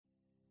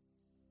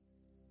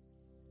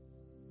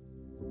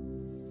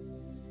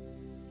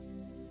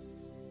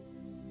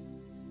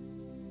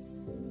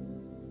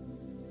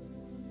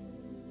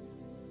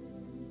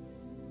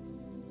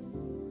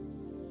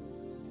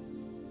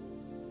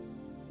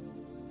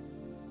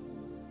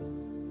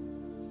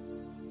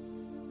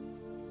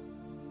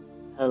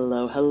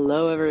Hello,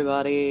 hello,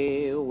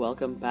 everybody.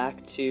 Welcome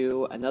back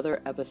to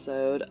another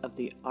episode of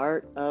The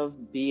Art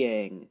of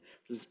Being.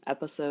 This is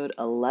episode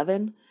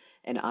 11,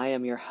 and I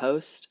am your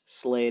host,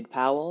 Slade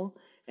Powell,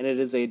 and it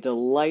is a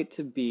delight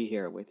to be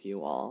here with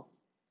you all.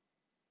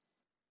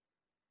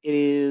 It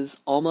is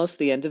almost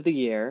the end of the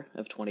year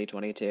of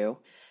 2022,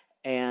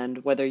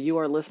 and whether you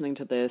are listening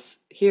to this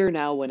here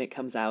now when it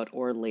comes out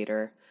or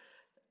later,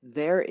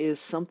 there is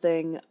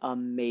something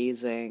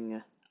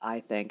amazing, I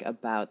think,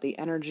 about the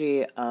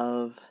energy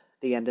of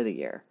the end of the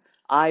year.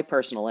 I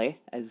personally,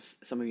 as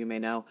some of you may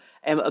know,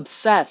 am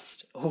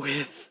obsessed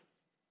with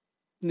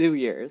New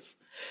Year's.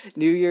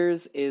 New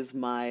Year's is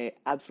my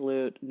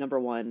absolute number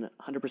one,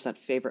 100%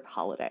 favorite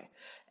holiday.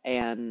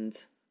 And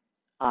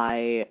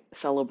I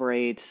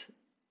celebrate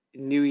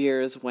New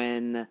Year's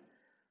when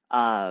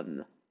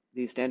um,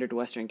 the standard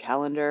Western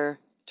calendar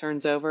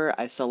turns over.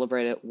 I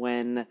celebrate it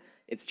when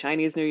it's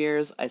Chinese New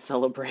Year's. I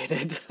celebrate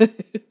it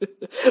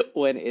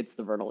when it's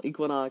the vernal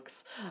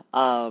equinox.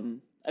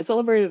 I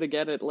celebrate it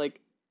again at like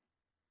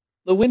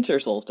the winter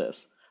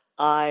solstice.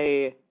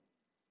 I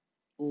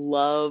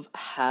love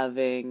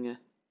having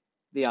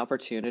the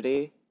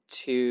opportunity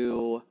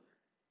to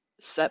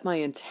set my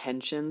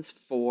intentions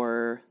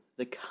for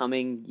the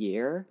coming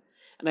year.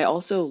 And I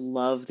also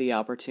love the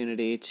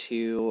opportunity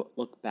to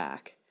look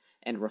back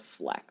and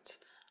reflect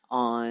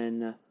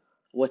on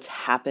what's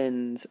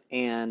happened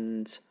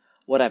and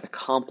what I've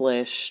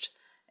accomplished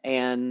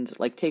and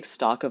like take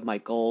stock of my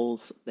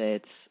goals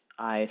that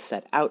I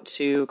set out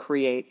to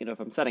create. If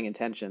I'm setting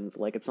intentions,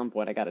 like at some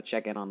point I got to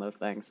check in on those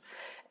things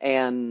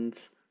and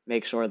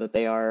make sure that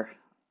they are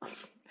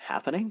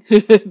happening.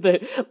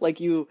 Like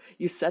you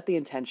set the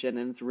intention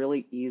and it's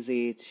really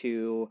easy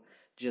to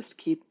just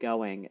keep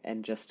going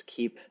and just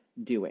keep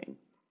doing.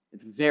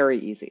 It's very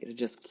easy to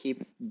just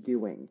keep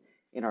doing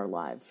in our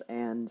lives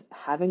and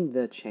having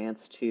the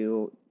chance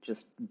to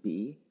just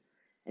be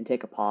and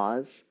take a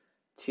pause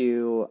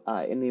to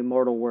in the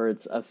immortal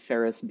words of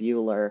Ferris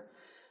Bueller,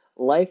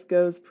 life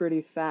goes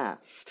pretty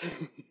fast.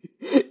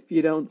 If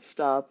you don't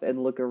stop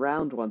and look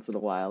around once in a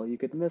while, you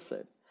could miss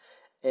it.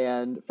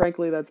 And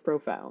frankly, that's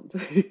profound.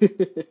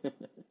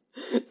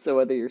 So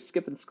whether you're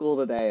skipping school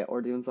today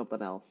or doing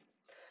something else,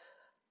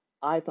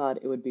 I thought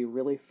it would be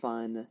really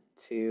fun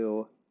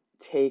to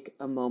take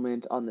a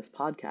moment on this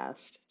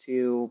podcast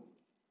to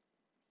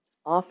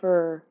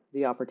offer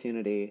the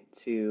opportunity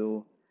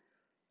to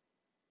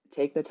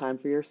take the time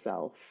for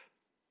yourself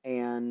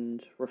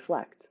and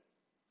reflect.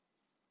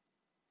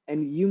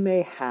 And you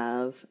may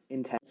have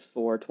intents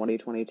for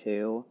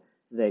 2022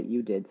 that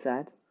you did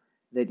set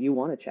that you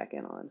want to check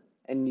in on,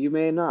 and you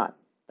may not.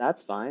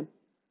 That's fine.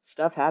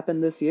 Stuff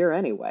happened this year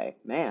anyway.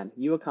 Man,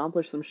 you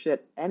accomplished some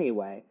shit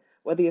anyway,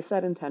 whether you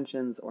set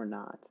intentions or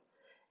not.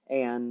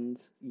 And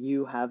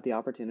you have the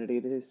opportunity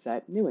to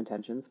set new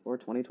intentions for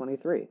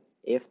 2023,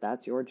 if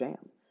that's your jam.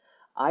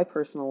 I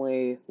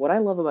personally, what I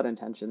love about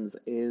intentions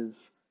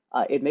is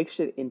it makes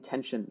it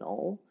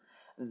intentional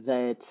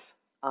that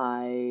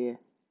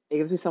it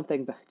gives me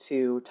something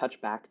to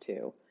touch back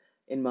to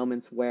in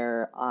moments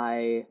where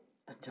I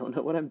don't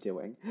know what I'm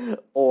doing,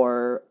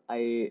 or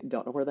I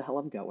don't know where the hell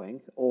I'm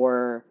going,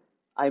 or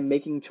I'm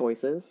making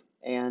choices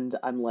and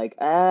I'm like,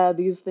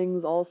 these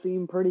things all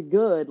seem pretty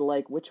good.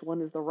 Like, which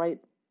one is the right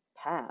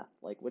path?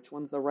 Like, which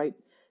one's the right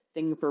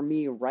thing for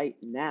me right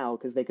now?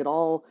 Because they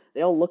all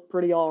look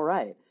pretty all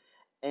right.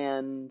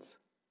 And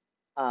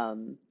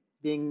um,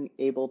 being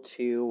able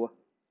to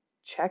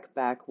check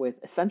back with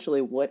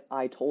essentially what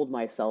I told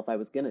myself I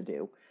was going to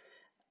do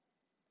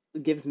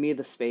gives me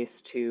the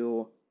space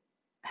to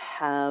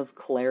have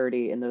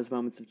clarity in those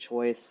moments of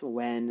choice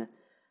when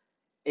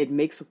it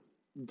makes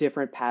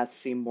different paths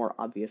seem more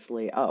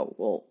obviously, oh,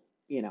 well,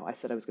 I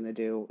said I was going to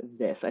do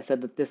this. I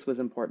said that this was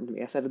important to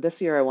me. I said that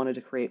this year I wanted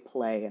to create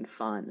play and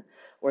fun,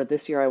 or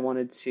this year I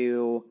wanted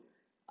to,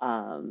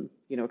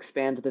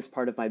 expand this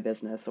part of my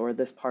business or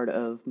this part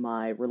of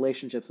my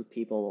relationships with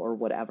people or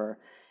whatever.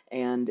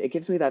 And it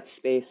gives me that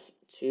space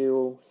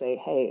to say,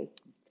 hey,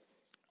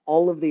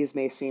 all of these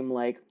may seem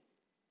like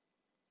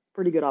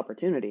pretty good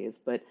opportunities,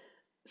 but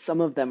some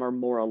of them are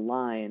more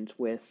aligned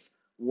with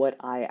what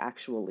I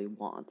actually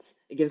want.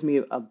 It gives me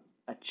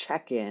a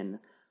check-in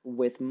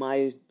with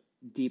my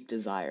deep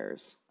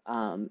desires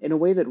in a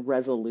way that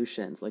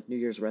resolutions, like New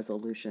Year's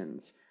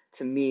resolutions,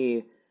 to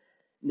me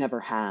never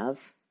have.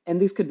 And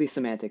these could be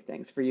semantic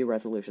things. For you,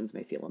 resolutions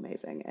may feel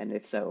amazing, and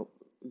if so,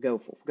 go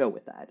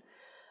with that.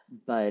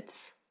 But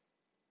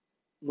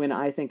when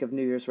I think of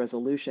New Year's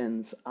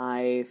resolutions,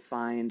 I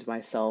find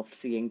myself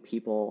seeing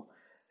people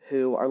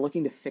who are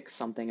looking to fix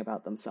something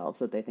about themselves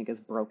that they think is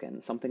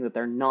broken, something that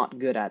they're not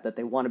good at, that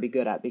they want to be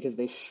good at because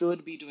they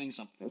should be doing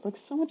something. There's like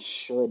so much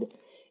should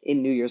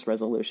in New Year's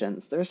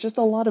resolutions. There's just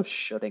a lot of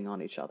shoulding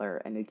on each other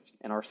and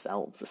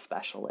ourselves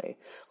especially.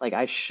 Like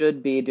I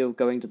should be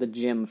going to the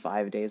gym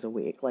 5 days a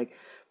week. Like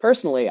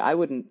personally, I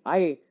wouldn't.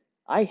 I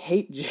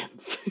hate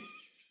gyms.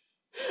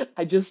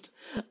 I just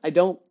I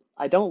don't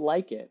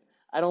like it.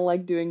 I don't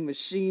like doing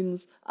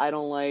machines. I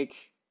don't like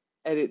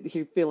and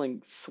you're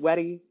feeling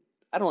sweaty.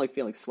 I don't like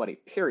feeling sweaty,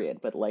 period,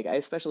 but like I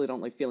especially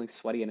don't like feeling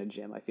sweaty in a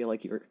gym. I feel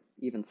like you're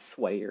even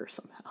sweatier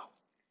somehow.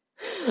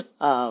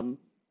 Um,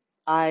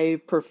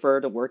 I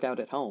prefer to work out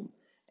at home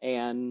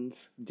and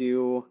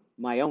do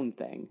my own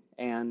thing,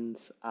 and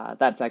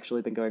that's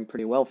actually been going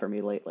pretty well for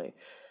me lately.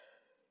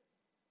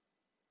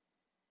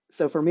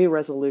 So for me,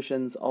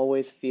 resolutions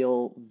always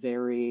feel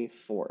very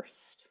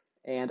forced,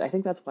 and I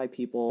think that's why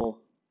people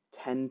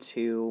tend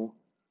to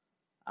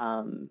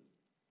um,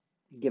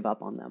 give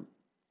up on them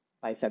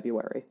by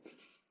February.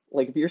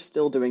 Like if you're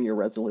still doing your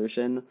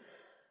resolution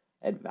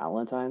at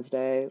Valentine's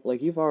Day,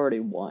 like you've already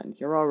won.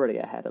 You're already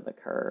ahead of the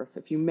curve.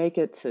 If you make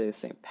it to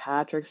St.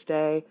 Patrick's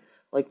Day,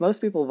 like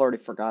most people have already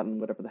forgotten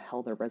whatever the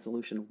hell their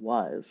resolution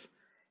was.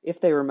 If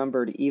they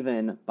remembered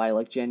even by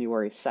like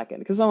January 2nd,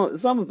 because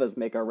some of us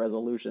make our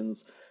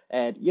resolutions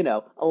at,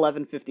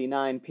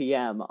 11:59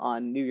 p.m.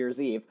 on New Year's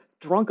Eve,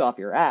 drunk off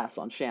your ass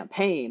on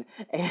champagne,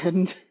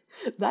 and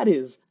that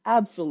is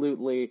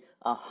absolutely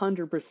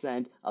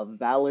 100% a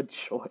valid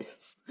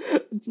choice.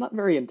 It's not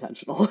very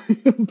intentional,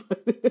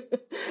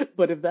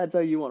 but if that's how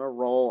you want to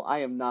roll, I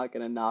am not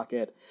going to knock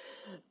it.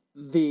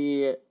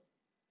 The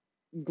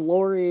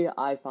glory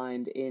I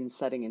find in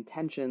setting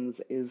intentions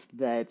is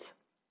that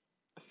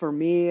for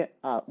me,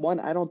 one,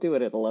 I don't do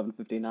it at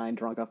 11:59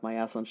 drunk off my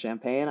ass on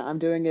champagne. I'm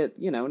doing it,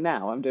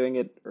 now. I'm doing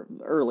it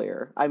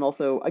earlier. I'm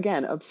also,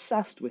 again,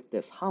 obsessed with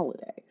this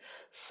holiday.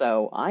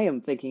 So I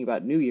am thinking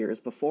about New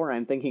Year's before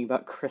I'm thinking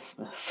about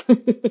Christmas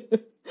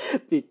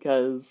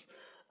because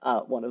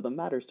one of them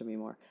matters to me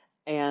more.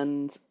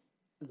 And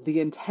the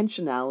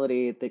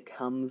intentionality that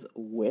comes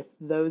with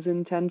those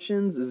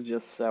intentions is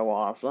just so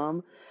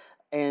awesome.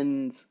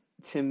 And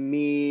to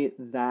me,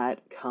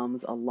 that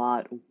comes a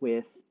lot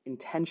with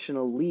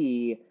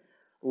intentionally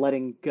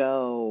letting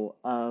go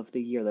of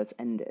the year that's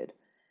ended.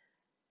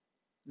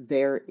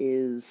 There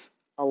is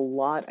a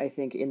lot, I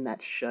think, in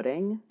that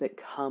shutting that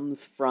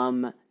comes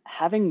from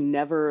having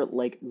never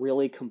like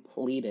really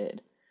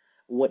completed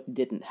what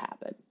didn't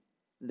happen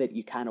that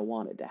you kind of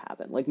wanted to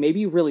happen. Like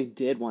maybe you really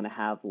did want to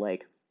have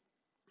like,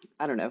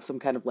 I don't know, some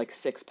kind of like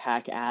six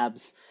pack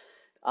abs,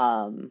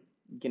 um,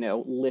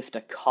 lift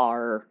a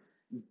car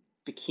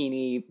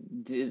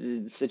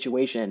bikini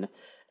situation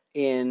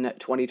in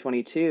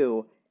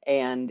 2022.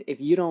 And if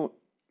you don't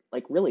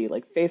like really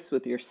like face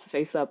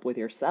up with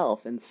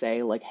yourself and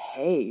say like,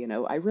 hey,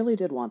 I really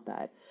did want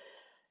that.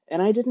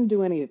 And I didn't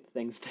do any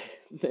things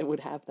that would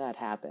have that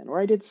happen,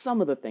 or I did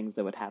some of the things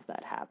that would have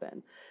that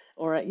happen,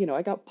 or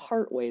I got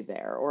part way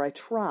there, or I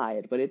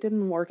tried, but it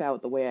didn't work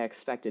out the way I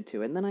expected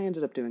to, and then I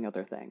ended up doing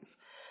other things.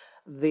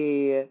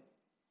 The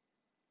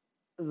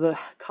the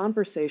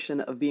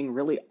conversation of being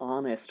really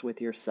honest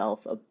with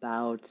yourself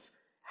about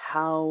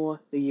how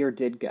the year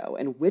did go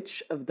and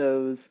which of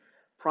those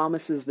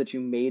promises that you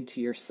made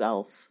to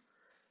yourself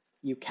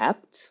you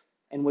kept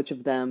and which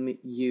of them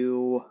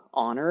you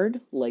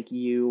honored, like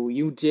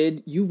you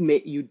did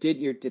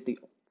the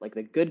like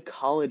the good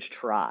college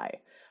try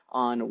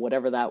on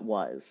whatever that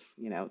was,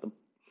 the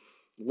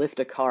lift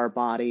a car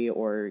body,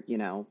 or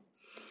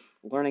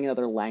learning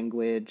another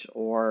language,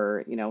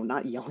 or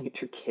not yelling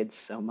at your kids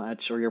so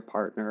much, or your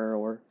partner,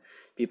 or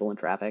people in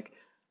traffic.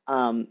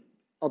 um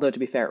Although to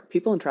be fair,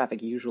 people in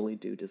traffic usually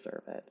do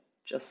deserve it,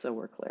 just so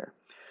we're clear.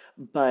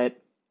 But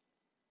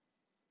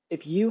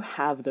if you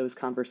have those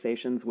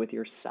conversations with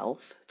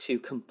yourself to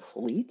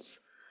complete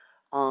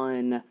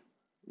on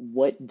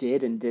what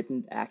did and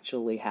didn't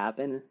actually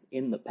happen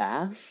in the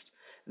past,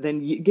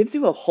 then it gives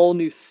you a whole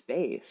new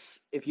space.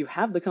 If you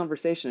have the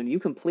conversation and you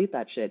complete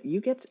that shit,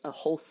 you get a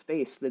whole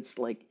space that's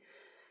like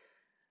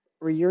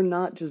where you're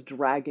not just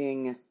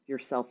dragging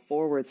yourself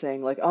forward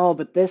saying like, oh,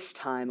 but this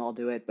time I'll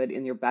do it. But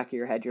in your back of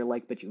your head, you're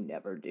like, but you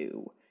never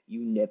do.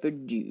 You never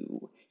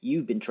do.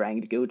 You've been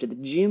trying to go to the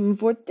gym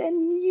for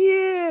 10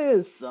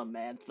 years,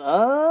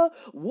 Samantha.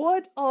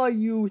 What are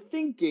you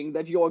thinking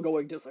that you're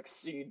going to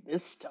succeed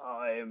this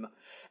time?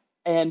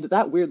 And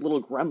that weird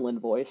little gremlin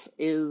voice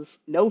is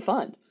no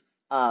fun.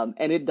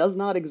 And it does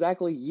not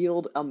exactly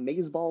yield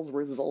amazeballs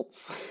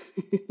results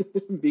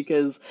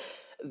because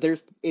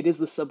it is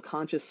the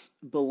subconscious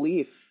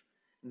belief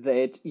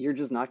that you're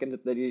just not gonna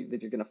that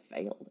you're gonna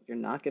fail, that you're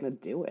not gonna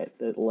do it,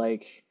 that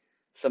like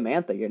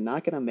Samantha, you're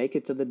not gonna make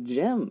it to the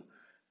gym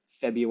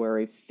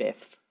February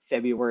 5th,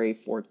 February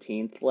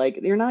 14th, like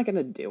you're not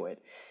gonna do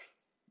it.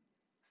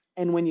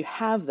 And when you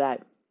have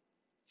that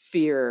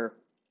fear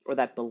or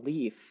that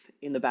belief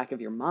in the back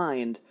of your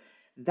mind,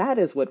 that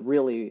is what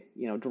really,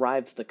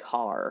 drives the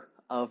car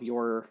of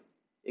your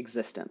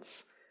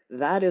existence.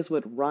 That is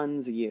what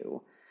runs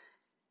you,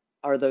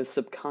 are those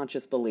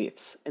subconscious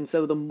beliefs. And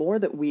so the more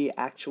that we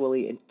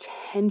actually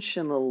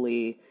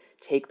intentionally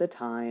take the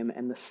time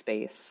and the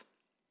space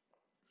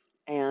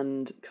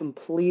and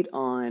complete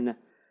on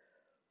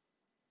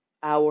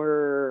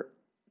our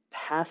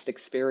past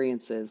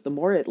experiences, the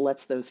more it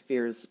lets those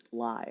fears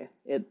lie.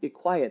 It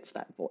quiets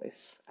that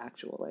voice,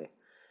 actually.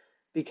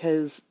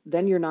 Because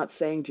then you're not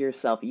saying to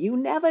yourself, you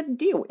never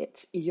do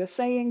it. You're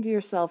saying to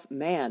yourself,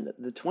 man,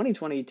 the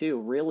 2022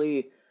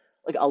 really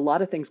Like a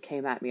lot of things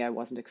came at me I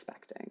wasn't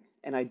expecting,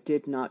 and I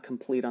did not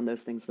complete on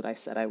those things that I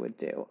said I would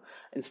do.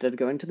 Instead of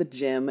going to the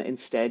gym,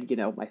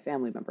 my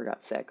family member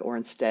got sick, or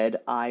instead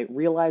I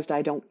realized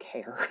I don't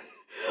care.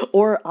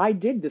 Or I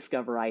did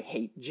discover I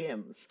hate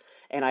gyms,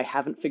 and I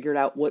haven't figured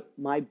out what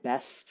my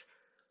best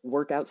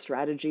workout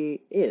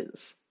strategy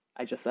is.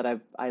 I just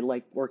said I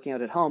like working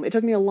out at home. It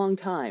took me a long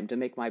time to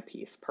make my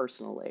peace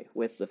personally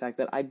with the fact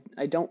that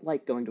I don't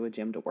like going to a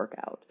gym to work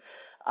out.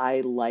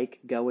 I like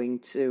going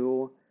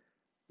to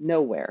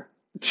nowhere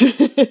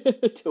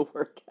to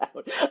work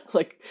out,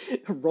 like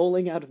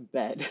rolling out of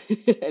bed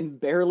and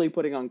barely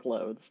putting on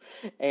clothes.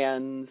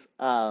 And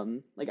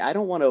like I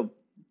don't want to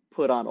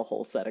put on a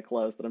whole set of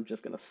clothes that I'm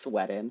just going to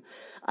sweat in.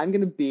 I'm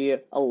going to be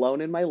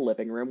alone in my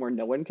living room where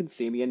no one can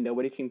see me and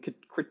nobody can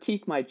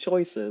critique my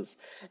choices,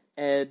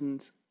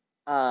 and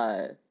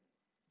uh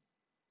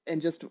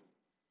just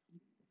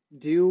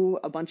do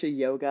a bunch of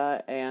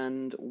yoga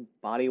and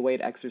body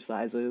weight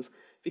exercises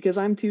because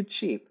I'm too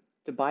cheap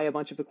to buy a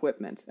bunch of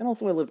equipment. And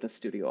also, I live in a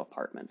studio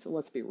apartment, so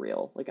let's be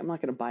real. Like, I'm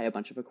not going to buy a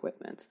bunch of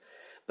equipment.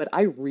 But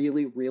I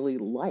really, really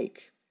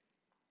like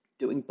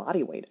doing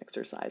body weight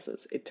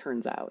exercises, it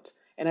turns out.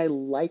 And I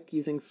like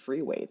using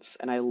free weights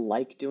and I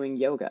like doing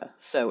yoga.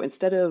 So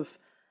instead of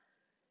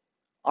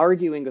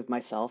arguing with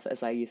myself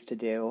as I used to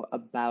do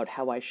about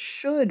how I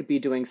should be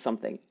doing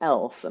something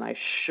else and I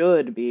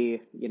should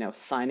be,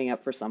 signing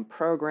up for some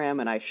program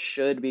and I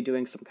should be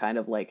doing some kind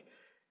of like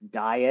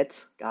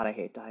diet. God, I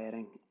hate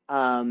dieting.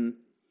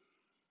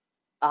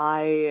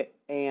 I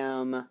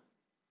am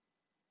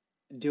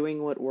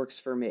doing what works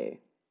for me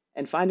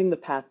and finding the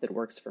path that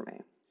works for me.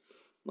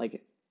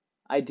 Like,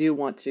 I do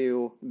want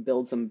to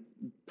build some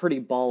pretty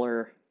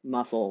baller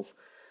muscles.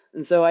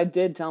 And so I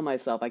did tell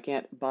myself I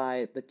can't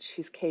buy the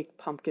cheesecake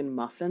pumpkin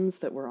muffins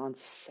that were on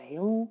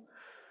sale.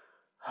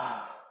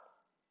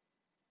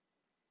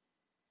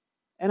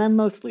 And I'm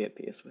mostly at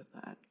peace with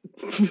that.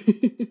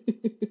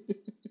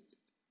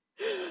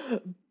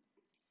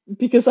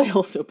 Because I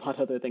also bought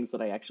other things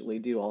that I actually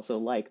do also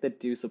like that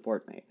do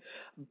support me.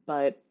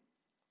 But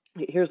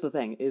here's the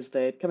thing is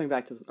that coming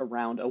back to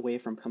around away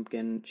from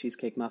pumpkin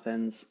cheesecake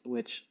muffins,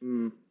 which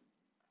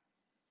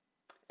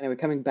anyway,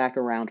 coming back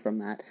around from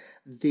that,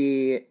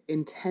 the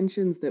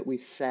intentions that we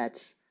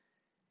set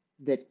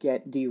that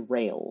get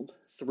derailed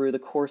through the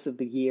course of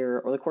the year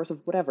or the course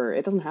of whatever,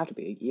 it doesn't have to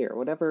be a year,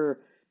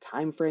 whatever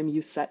time frame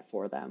you set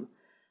for them,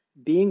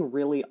 being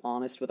really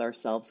honest with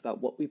ourselves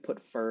about what we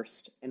put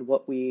first and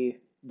what we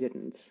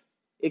didn't.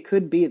 It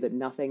could be that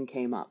nothing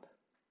came up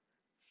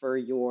for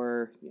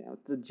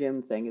the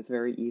gym thing is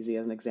very easy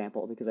as an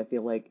example because I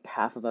feel like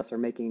half of us are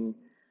making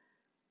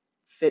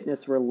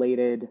fitness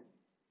related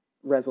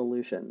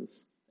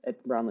resolutions at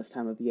around this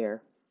time of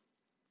year.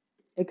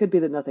 It could be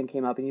that nothing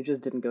came up and you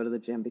just didn't go to the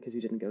gym because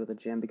you didn't go to the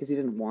gym because you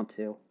didn't want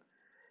to.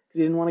 Because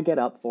you didn't want to get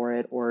up for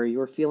it, or you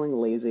were feeling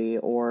lazy,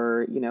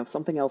 or,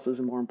 something else is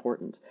more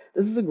important.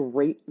 This is a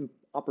great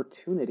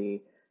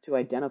opportunity to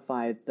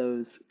identify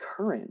those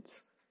current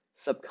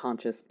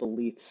subconscious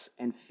beliefs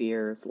and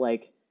fears.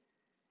 Like,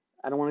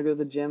 I don't want to go to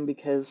the gym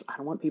because I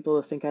don't want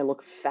people to think I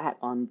look fat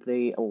on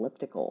the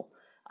elliptical.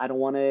 I don't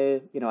want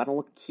to, I don't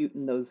look cute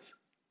in those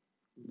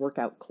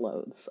workout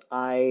clothes.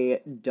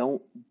 I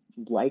don't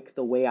like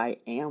the way I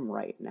am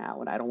right now,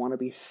 and I don't want to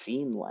be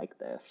seen like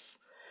this.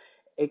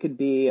 It could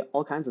be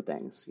all kinds of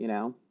things,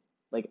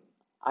 Like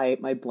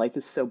my life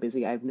is so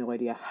busy, I have no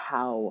idea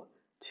how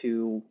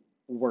to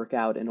work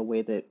out in a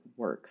way that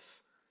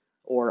works.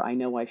 Or I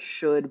know I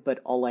should, but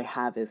all I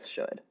have is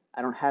should.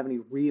 I don't have any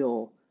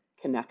real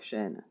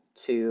connection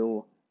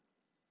to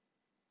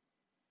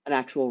an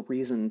actual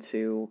reason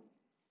to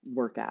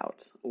work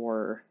out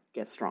or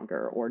get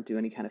stronger or do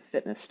any kind of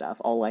fitness stuff.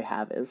 All I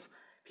have is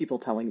people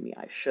telling me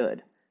I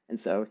should. And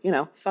so,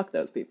 fuck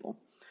those people.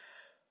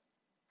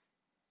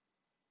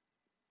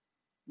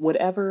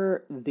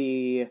 Whatever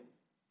the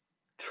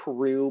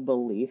true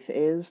belief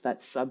is,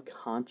 that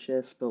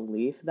subconscious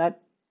belief,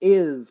 that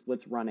is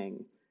what's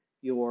running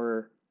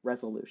your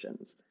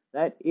resolutions.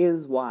 That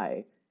is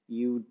why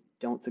you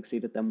don't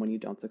succeed at them when you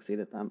don't succeed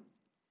at them.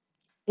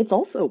 It's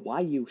also why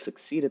you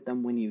succeed at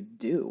them when you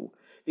do,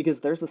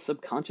 because there's a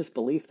subconscious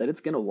belief that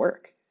it's going to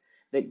work.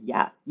 That,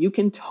 yeah, you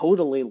can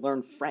totally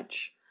learn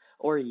French,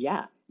 or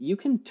yeah, you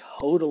can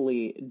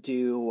totally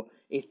do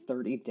a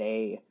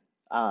 30-day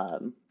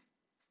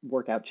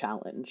workout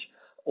challenge,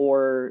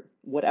 or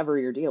whatever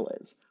your deal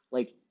is.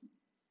 Like,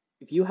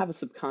 if you have a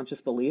subconscious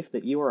belief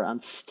that you are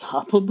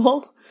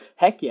unstoppable,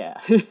 heck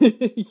yeah,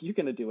 you're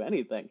going to do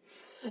anything.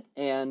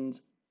 And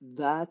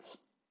that's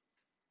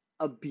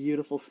a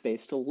beautiful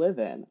space to live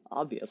in,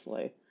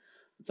 obviously.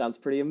 It sounds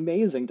pretty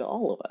amazing to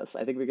all of us.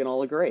 I think we can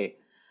all agree.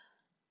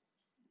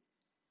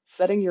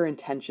 Setting your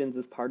intentions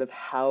is part of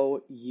how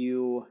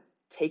you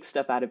take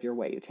stuff out of your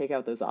way. You take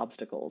out those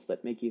obstacles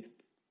that make you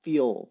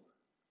feel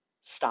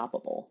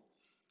stoppable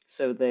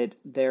so that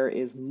there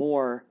is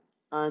more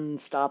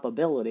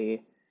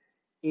unstoppability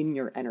in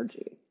your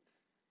energy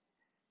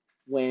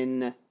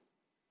when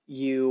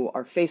you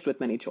are faced with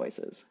many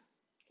choices,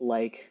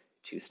 like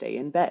to stay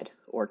in bed,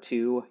 or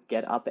to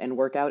get up and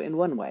work out in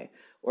one way,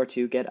 or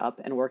to get up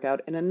and work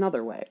out in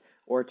another way,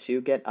 or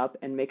to get up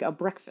and make a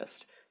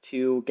breakfast,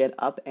 to get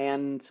up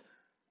and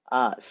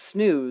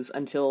snooze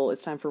until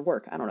it's time for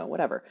work. I don't know,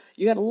 whatever.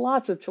 You got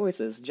lots of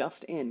choices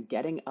just in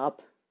getting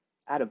up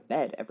out of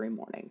bed every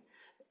morning.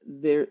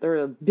 There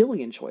are a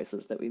billion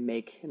choices that we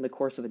make in the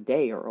course of a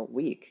day or a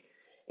week.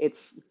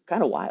 It's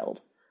kind of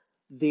wild.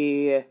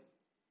 The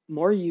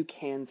more you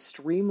can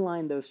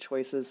streamline those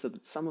choices so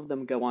that some of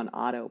them go on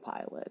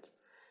autopilot,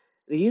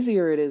 the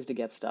easier it is to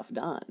get stuff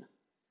done.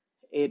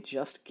 It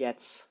just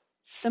gets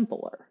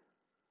simpler.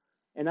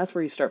 And that's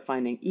where you start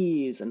finding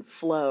ease and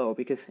flow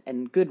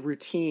and good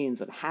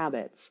routines and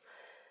habits,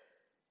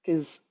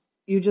 because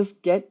you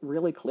just get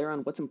really clear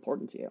on what's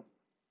important to you.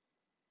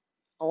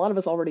 A lot of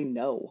us already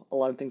know a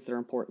lot of things that are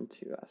important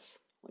to us,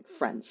 like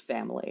friends,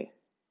 family,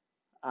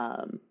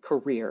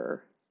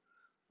 career,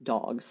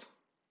 dogs.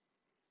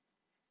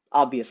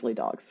 Obviously,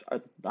 dogs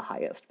are the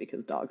highest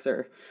because dogs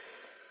are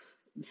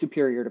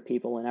superior to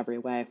people in every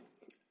way.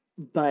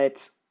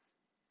 But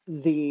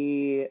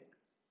the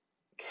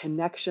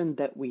connection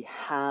that we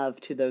have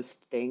to those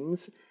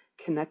things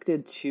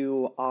connected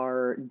to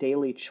our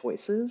daily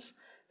choices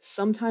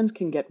sometimes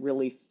can get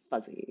really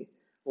fuzzy.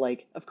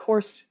 Like, of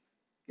course,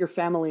 your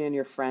family and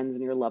your friends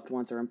and your loved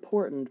ones are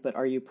important, but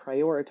are you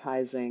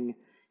prioritizing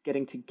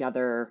getting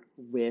together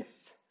with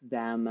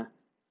them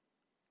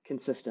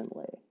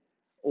consistently?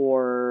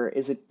 Or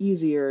is it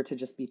easier to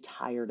just be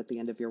tired at the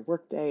end of your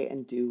workday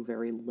and do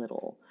very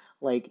little?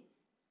 Like,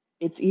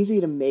 it's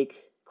easy to make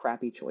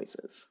crappy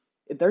choices.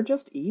 They're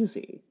just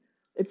easy.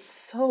 It's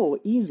so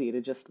easy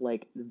to just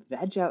like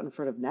veg out in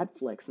front of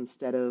Netflix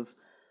instead of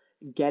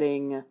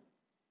getting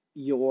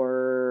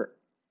your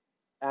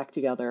act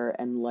together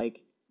and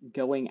like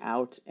going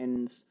out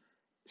and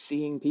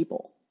seeing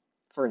people,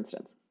 for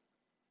instance.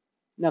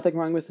 Nothing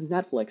wrong with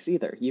Netflix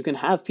either. You can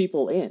have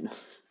people in.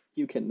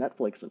 You can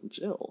Netflix and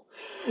chill.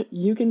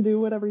 You can do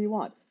whatever you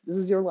want. This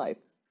is your life.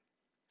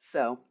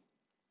 So,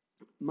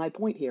 my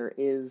point here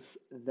is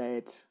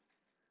that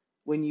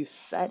when you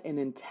set an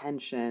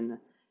intention,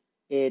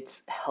 it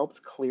helps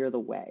clear the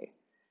way.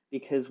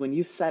 Because when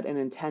you set an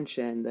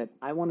intention that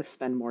I want to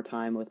spend more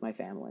time with my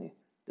family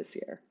this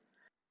year,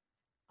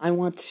 I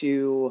want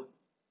to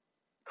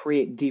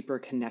create deeper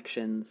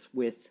connections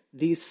with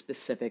these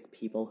specific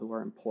people who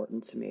are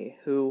important to me,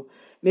 who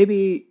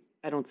maybe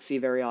I don't see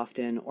very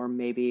often, or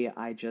maybe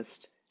I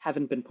just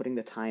haven't been putting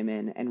the time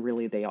in and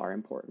really they are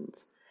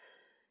important.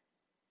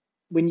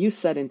 When you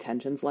set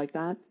intentions like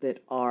that,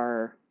 that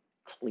are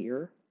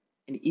clear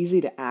and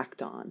easy to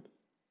act on,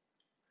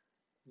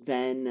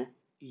 then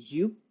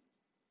you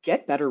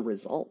get better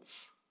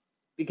results,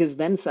 because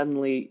then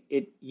suddenly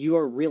you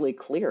are really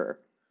clear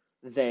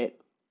that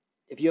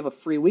if you have a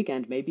free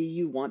weekend, maybe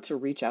you want to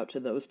reach out to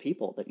those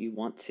people that you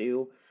want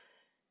to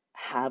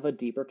have a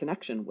deeper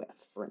connection with,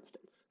 for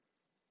instance.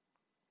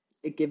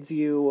 It gives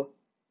you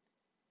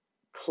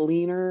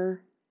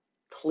cleaner,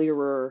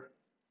 clearer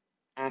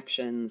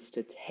actions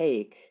to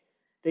take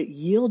that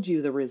yield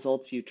you the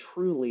results you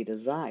truly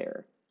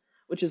desire,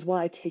 which is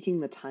why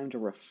taking the time to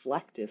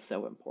reflect is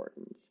so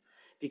important,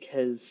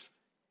 because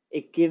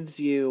it gives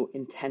you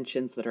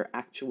intentions that are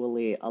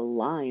actually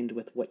aligned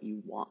with what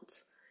you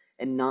want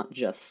and not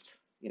just,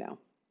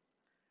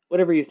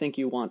 whatever you think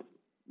you want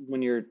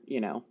when you're,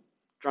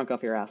 drunk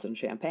off your ass in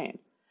champagne.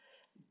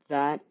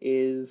 That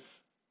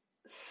is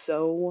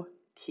so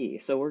key.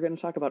 So we're going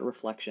to talk about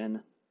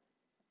reflection.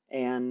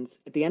 And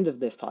at the end of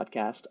this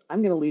podcast,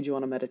 I'm going to lead you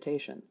on a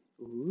meditation.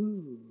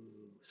 Ooh,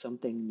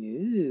 something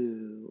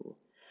new.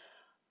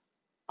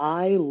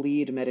 I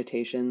lead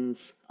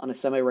meditations on a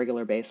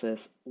semi-regular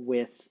basis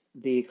with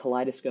the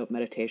Kaleidoscope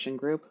Meditation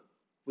Group.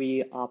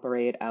 We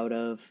operate out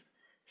of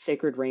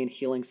Sacred Rain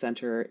Healing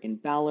Center in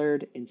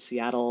Ballard, in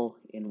Seattle,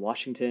 in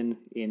Washington,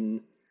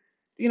 in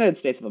the United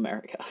States of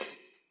America.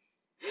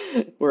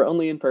 We're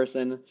only in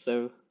person,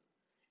 so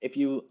if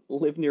you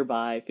live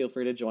nearby, feel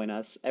free to join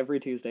us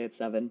every Tuesday at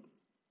 7.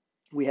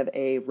 We have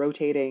a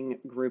rotating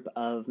group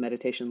of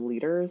meditation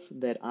leaders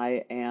that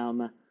I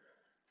am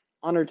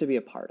honored to be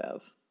a part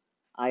of.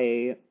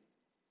 I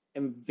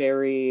am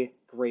very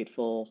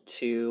grateful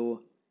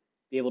to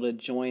be able to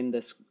join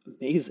this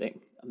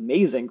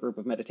amazing group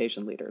of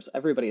meditation leaders.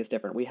 Everybody is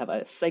different. We have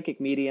a psychic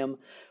medium,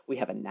 we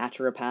have a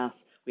naturopath,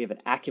 we have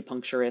an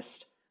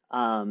acupuncturist,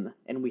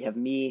 and we have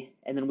me,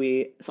 and then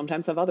we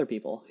sometimes have other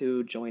people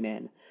who join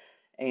in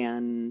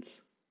and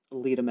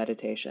lead a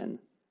meditation.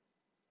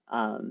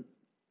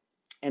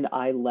 And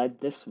I led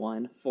this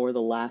one for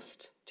the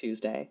last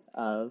Tuesday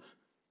of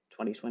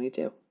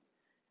 2022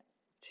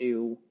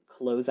 to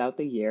close out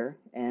the year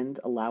and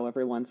allow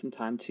everyone some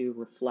time to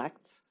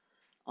reflect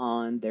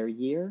on their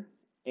year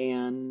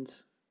and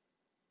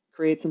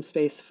create some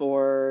space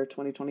for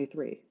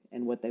 2023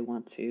 and what they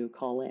want to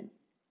call in.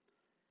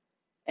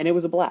 And it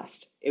was a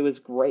blast. It was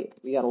great.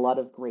 We got a lot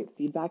of great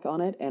feedback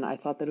on it, and I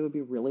thought that it would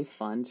be really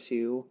fun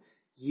to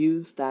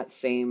use that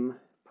same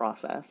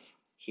process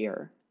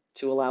here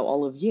to allow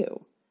all of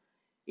you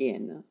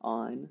in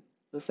on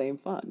the same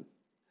fun.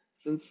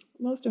 since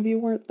most of you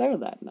weren't there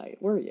that night,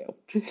 were you?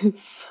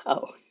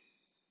 So,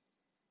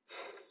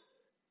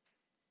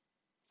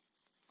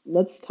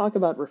 let's talk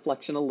about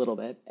reflection a little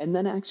bit and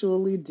then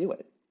actually do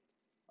it.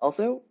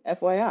 Also,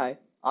 FYI,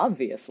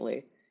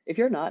 obviously, if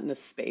you're not in a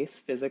space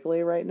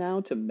physically right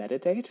now to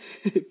meditate,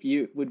 if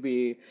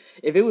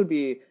it would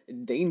be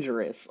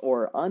dangerous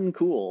or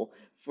uncool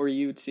for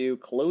you to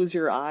close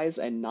your eyes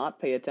and not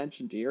pay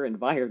attention to your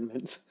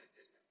environment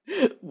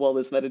while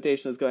this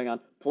meditation is going on,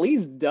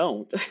 please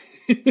don't.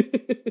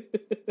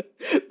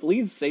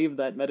 Please save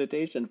that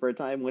meditation for a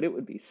time when it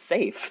would be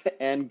safe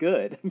and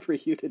good for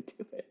you to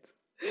do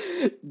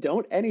it.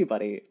 Don't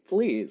anybody,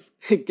 please,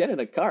 get in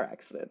a car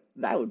accident.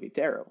 That would be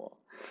terrible.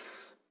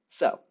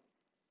 So,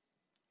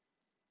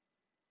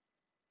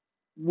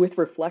 with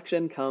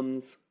reflection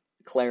comes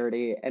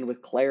clarity, and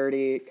with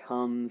clarity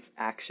comes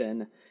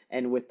action.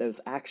 And with those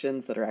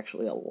actions that are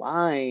actually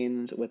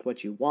aligned with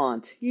what you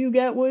want, you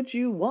get what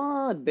you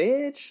want,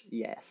 bitch.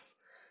 Yes.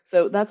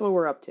 So that's what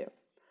we're up to.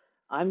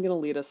 I'm going to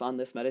lead us on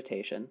this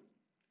meditation,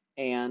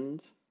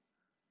 and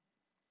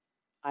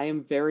I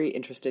am very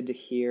interested to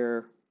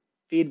hear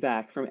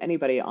feedback from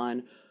anybody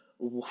on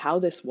how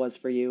this was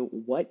for you,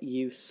 what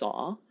you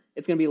saw.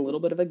 It's going to be a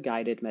little bit of a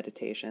guided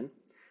meditation.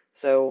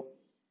 So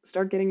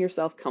start getting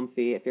yourself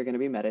comfy if you're going to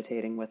be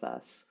meditating with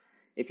us.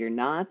 If you're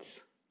not,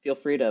 feel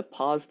free to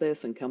pause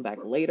this and come back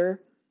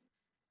later,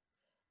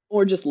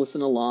 or just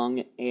listen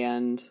along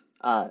and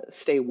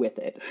stay with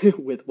it,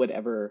 with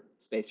whatever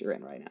space you're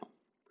in right now.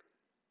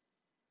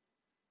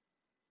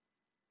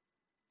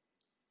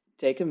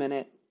 Take a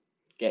minute,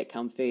 get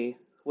comfy.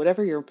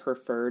 Whatever your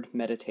preferred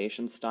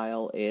meditation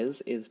style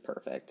is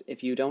perfect.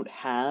 If you don't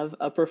have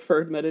a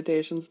preferred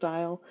meditation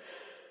style,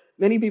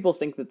 many people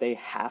think that they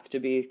have to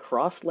be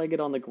cross-legged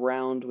on the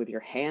ground with your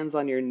hands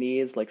on your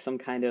knees like some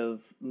kind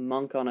of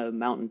monk on a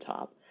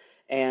mountaintop.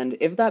 And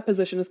if that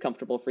position is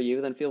comfortable for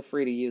you, then feel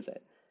free to use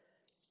it.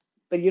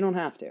 But you don't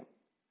have to.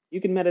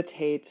 You can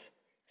meditate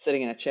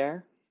sitting in a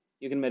chair.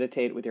 You can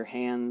meditate with your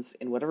hands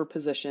in whatever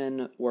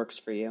position works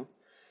for you.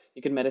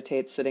 You can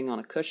meditate sitting on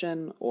a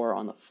cushion or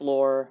on the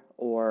floor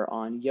or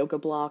on yoga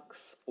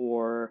blocks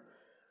or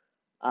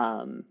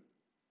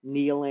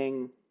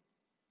kneeling,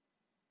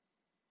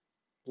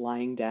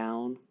 lying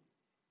down.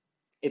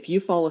 If you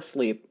fall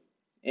asleep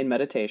in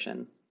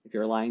meditation, if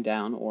you're lying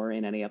down or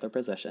in any other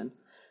position,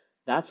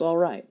 that's all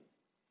right.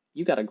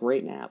 You got a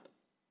great nap,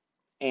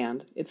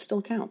 and it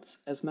still counts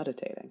as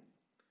meditating.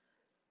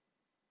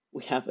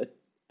 We have a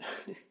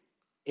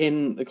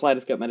in the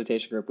Kaleidoscope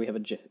Meditation Group, we have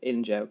a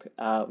in joke.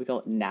 We call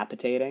it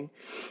napitating.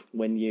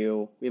 We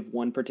have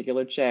one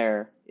particular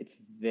chair, it's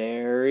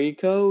very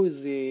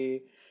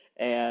cozy,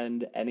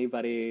 and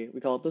we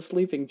call it the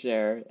sleeping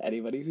chair.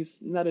 Anybody who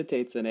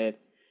meditates in it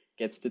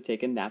gets to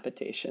take a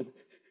napitation.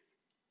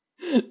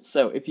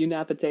 So if you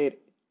napitate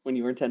when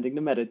you are intending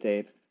to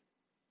meditate,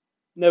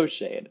 no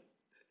shade.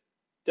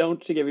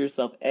 Don't give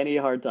yourself any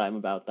hard time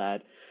about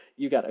that.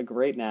 You got a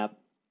great nap,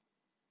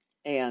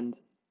 and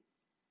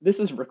this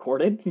is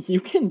recorded. You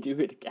can do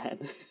it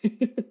again.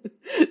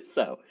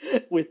 So,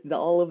 with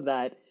all of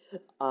that,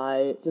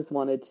 I just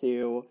wanted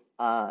to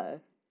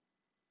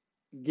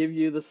give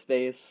you the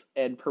space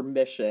and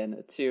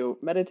permission to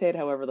meditate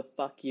however the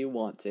fuck you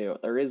want to.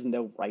 There is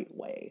no right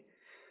way.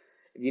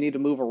 If you need to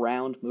move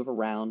around, move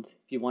around.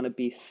 If you want to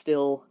be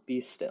still,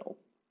 be still.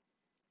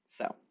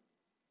 So,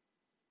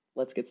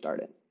 let's get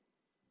started.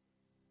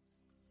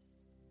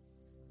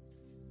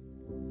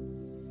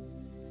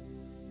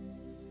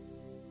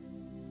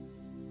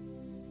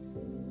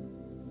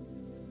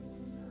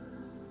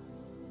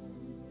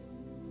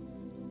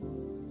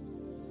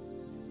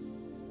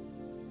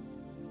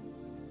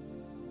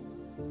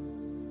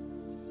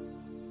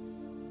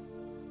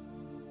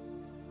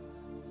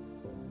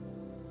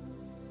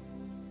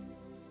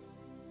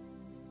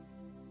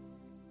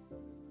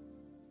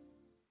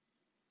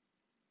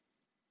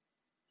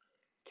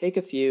 Take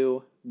a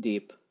few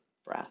deep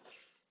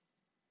breaths.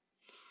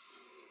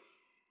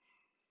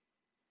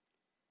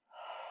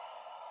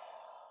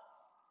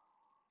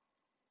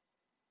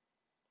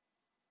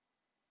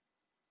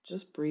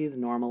 Just breathe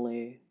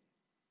normally.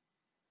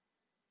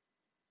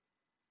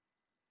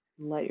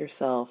 Let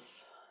yourself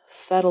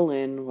settle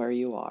in where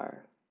you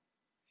are.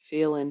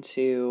 Feel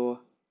into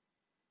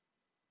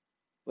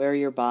where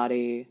your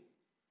body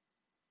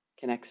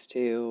connects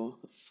to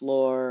the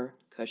floor,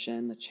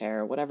 cushion, the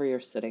chair, whatever you're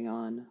sitting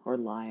on or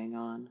lying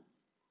on.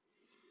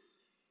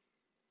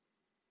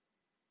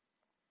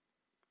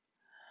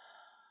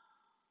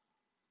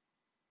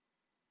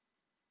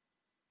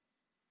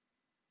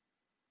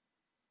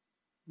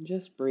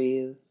 Just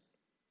breathe.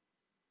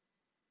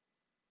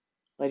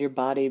 Let your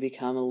body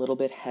become a little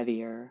bit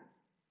heavier,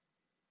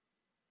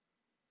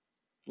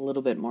 a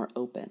little bit more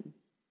open.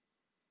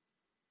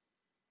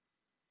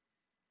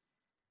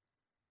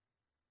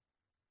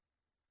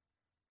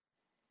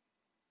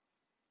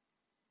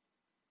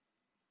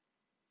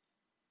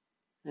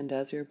 And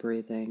as you're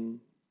breathing,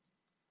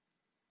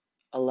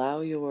 allow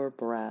your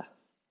breath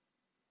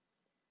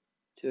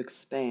to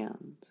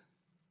expand.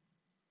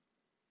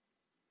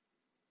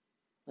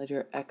 Let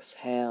your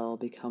exhale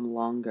become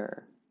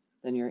longer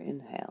than your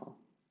inhale.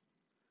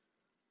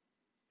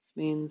 This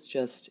means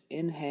just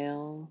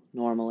inhale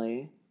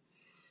normally,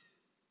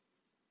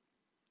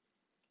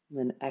 and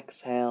then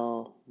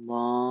exhale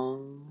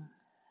long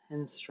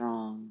and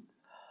strong.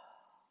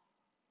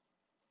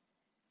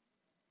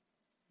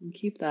 And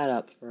keep that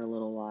up for a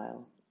little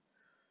while.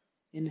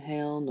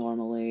 Inhale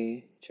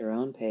normally at your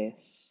own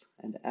pace,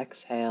 and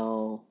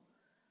exhale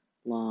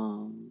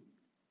longer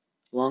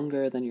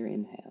than your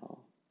inhale.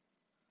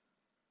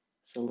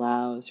 This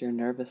allows your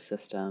nervous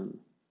system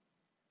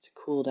to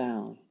cool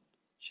down,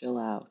 chill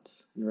out,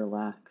 and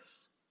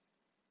relax.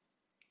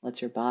 Let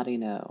your body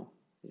know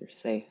that you're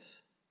safe,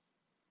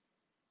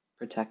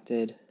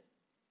 protected,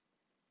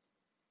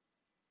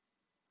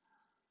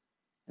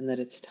 and that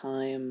it's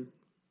time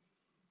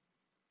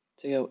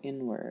to go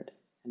inward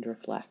and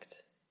reflect.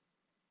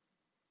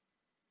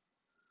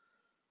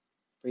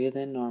 Breathe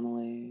in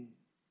normally,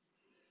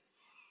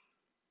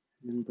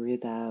 and then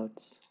breathe out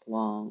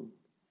long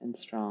and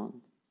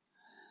strong.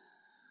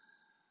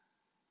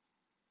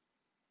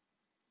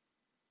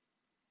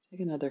 Take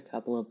another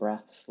couple of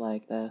breaths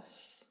like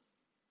this.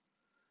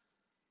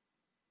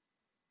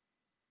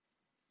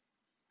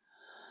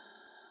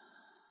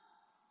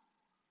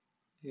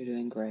 You're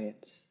doing great.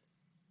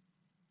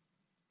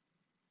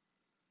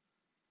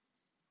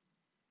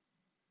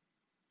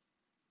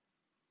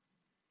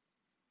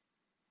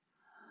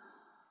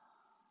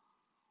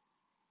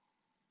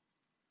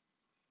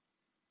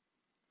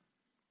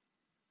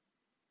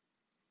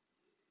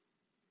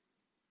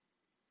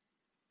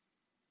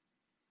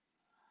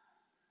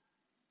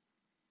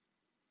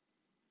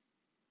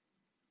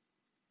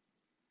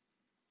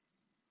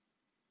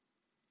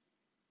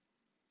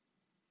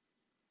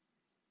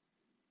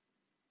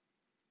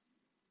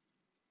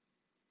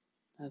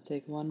 Now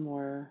take one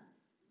more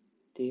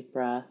deep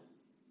breath,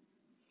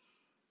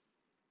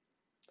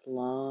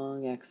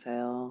 long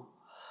exhale.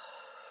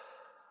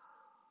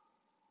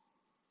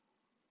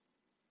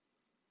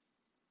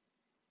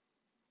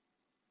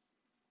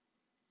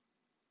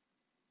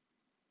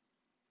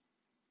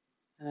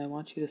 And I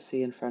want you to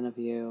see in front of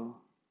you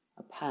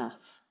a path,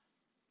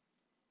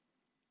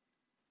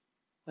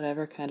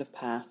 whatever kind of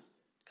path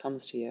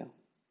comes to you.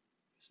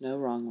 There's no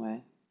wrong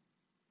way.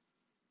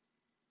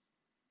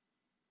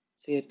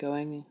 See it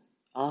going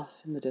off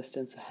in the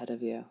distance ahead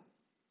of you,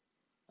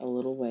 a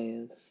little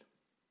ways,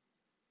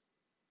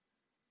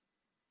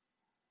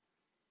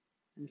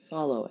 and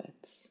follow it.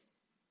 Just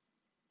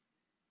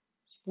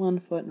one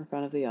foot in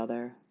front of the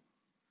other,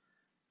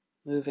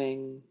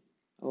 moving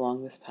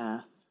along this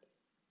path.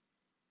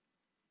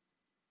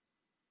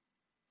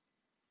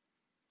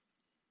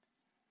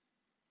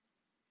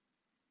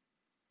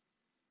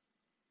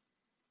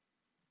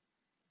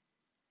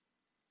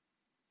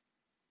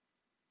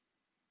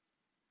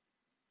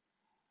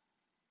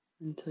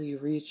 Until you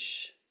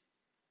reach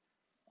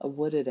a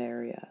wooded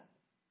area.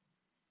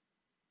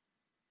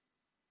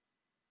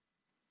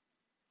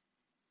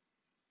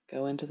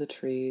 Go into the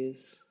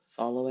trees,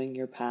 following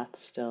your path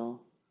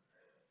still,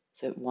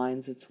 as it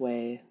winds its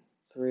way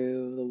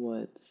through the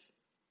woods.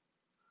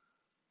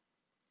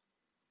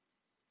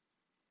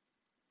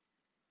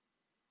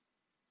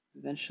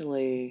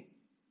 Eventually,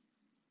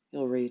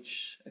 you'll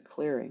reach a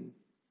clearing.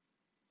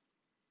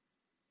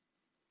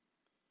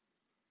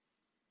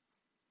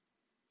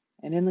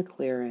 And in the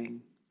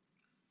clearing,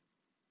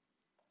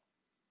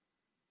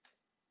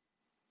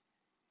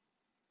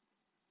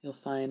 you'll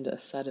find a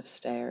set of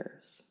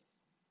stairs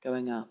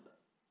going up.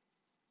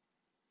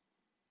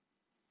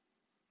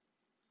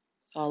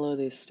 Follow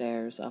these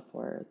stairs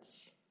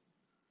upwards,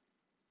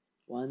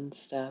 one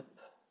step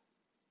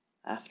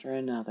after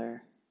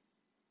another.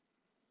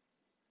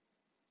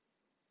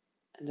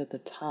 And at the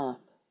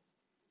top,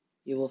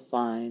 you will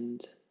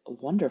find a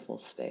wonderful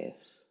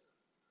space.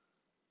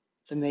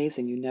 It's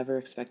amazing, you never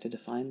expected to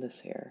find this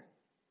here.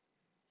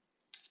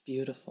 It's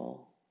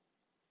beautiful.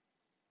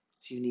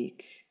 It's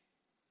unique.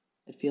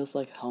 It feels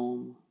like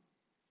home.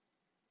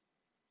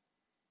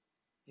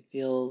 It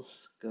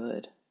feels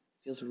good.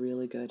 It feels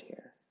really good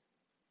here.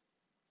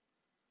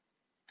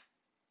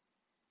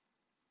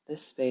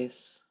 This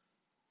space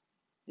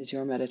is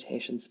your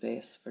meditation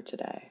space for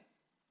today.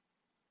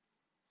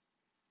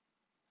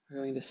 We're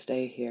going to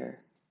stay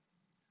here.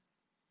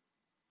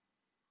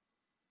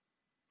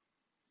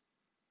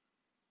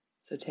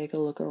 So take a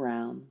look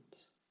around.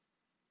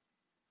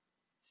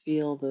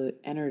 Feel the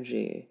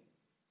energy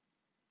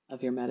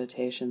of your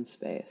meditation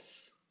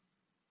space.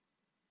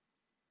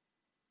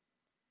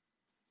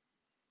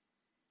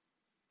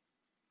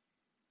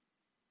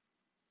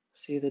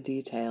 See the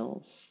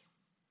details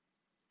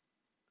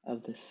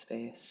of this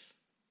space.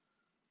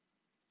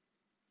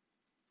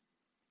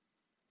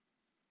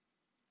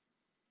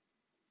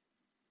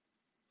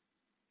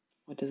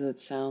 What does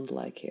it sound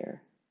like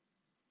here?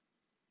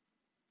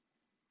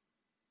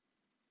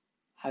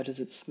 How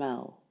does it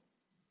smell?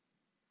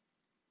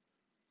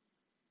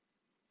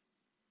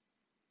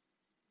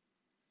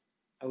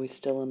 Are we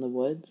still in the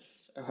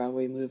woods or have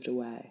we moved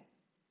away?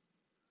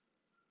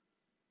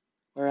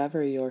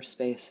 Wherever your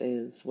space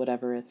is,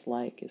 whatever it's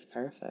like, is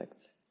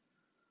perfect.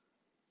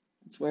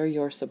 It's where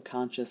your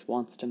subconscious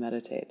wants to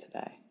meditate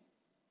today.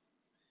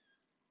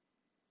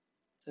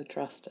 So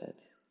trust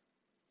it,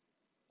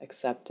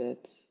 accept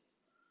it,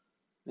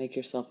 make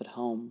yourself at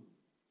home.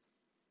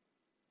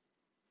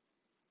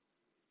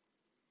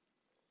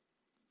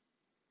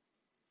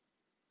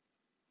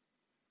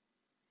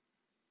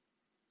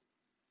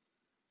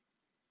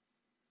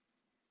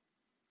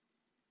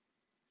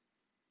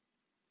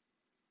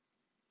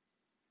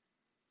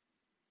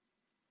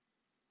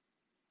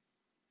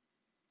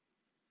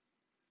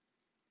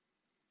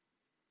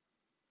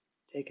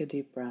 Take a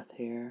deep breath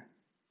here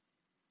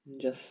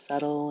and just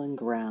settle and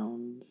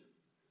ground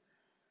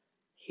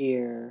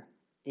here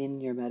in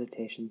your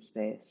meditation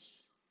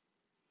space.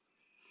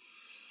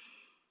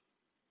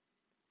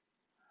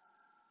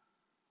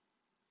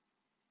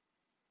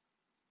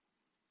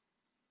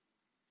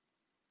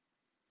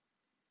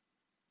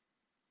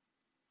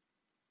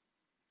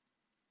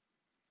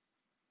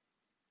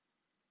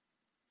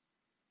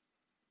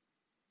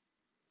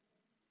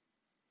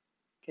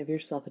 Give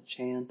yourself a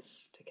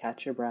chance to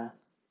catch your breath,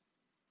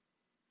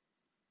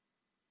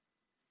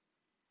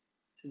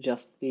 to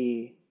just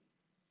be.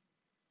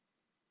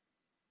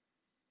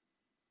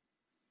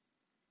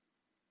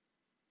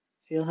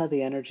 Feel how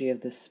the energy of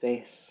this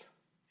space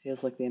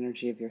feels like the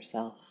energy of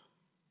yourself.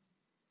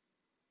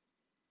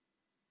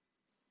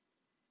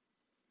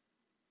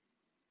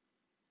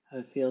 How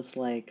it feels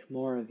like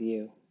more of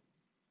you,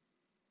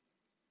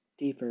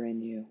 deeper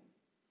in you,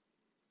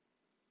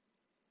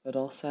 but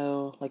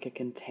also like a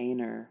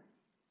container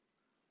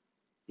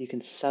you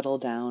can settle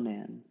down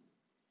in,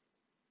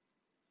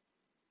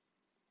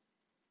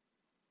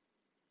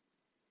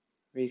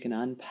 where you can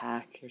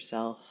unpack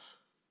yourself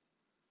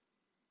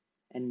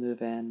and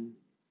move in.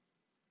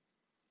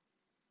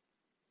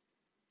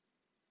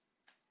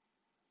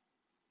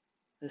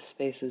 This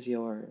space is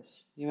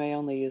yours. You may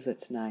only use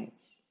it tonight,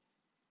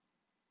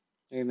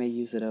 or you may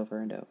use it over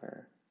and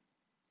over.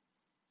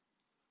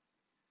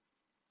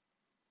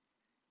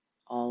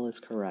 All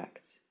is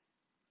correct,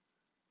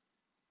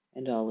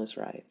 and all is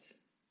right.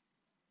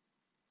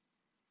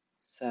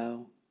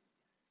 So,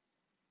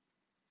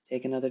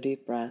 take another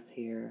deep breath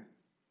here.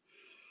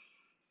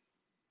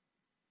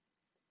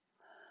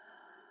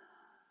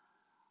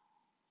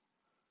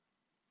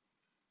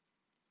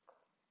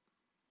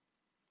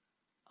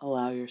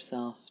 Allow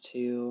yourself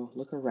to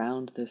look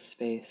around this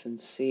space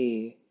and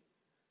see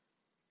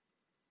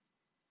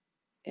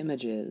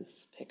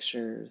images,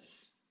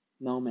 pictures,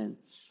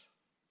 moments,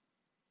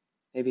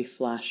 maybe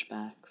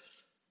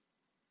flashbacks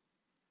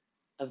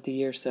of the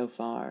year so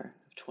far,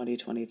 of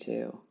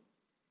 2022.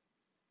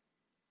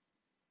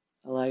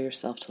 Allow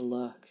yourself to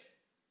look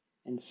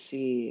and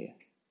see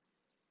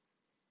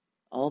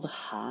all the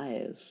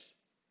highs,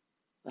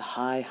 the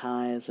high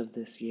highs of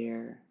this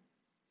year,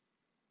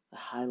 the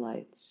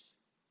highlights,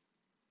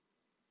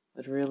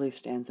 what really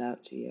stands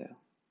out to you.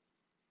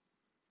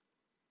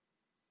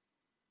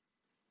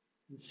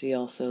 And see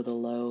also the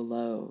low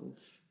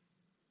lows,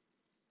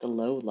 the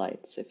low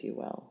lights, if you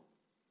will,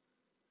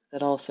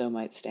 that also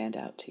might stand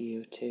out to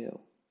you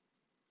too.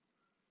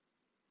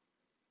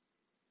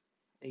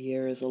 A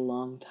year is a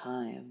long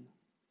time,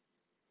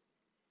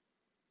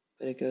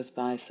 but it goes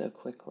by so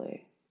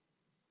quickly.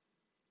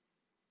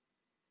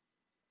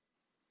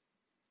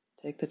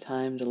 Take the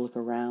time to look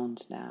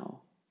around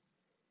now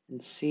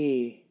and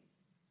see,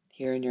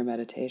 here in your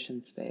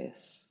meditation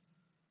space,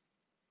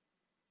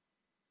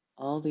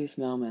 all these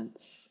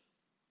moments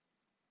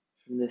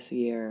from this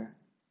year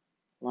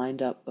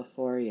lined up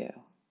before you,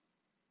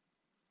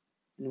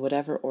 in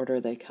whatever order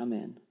they come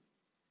in.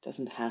 It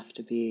doesn't have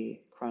to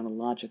be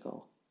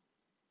chronological.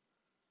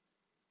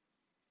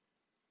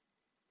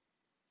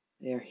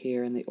 They are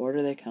here in the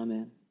order they come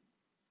in,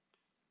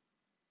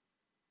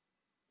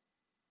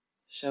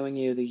 showing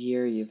you the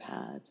year you've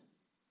had.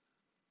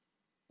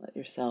 Let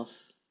yourself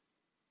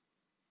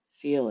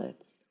feel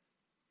it,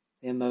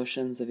 the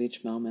emotions of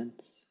each moment.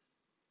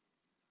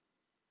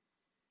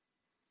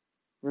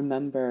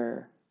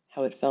 Remember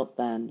how it felt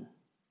then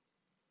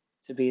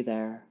to be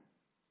there.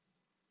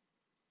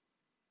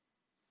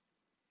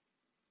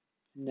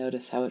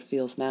 Notice how it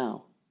feels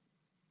now,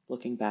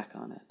 looking back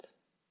on it.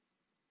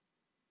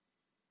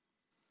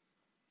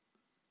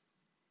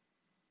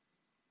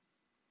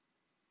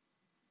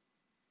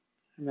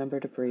 Remember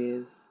to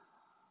breathe.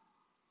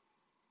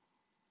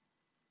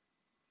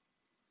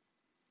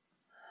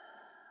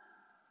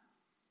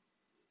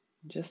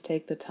 Just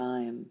take the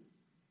time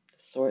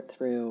to sort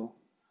through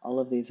all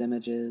of these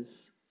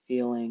images,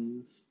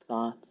 feelings,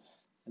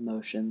 thoughts,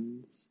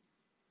 emotions,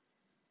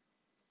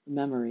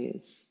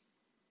 memories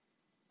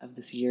of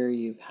this year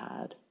you've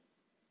had.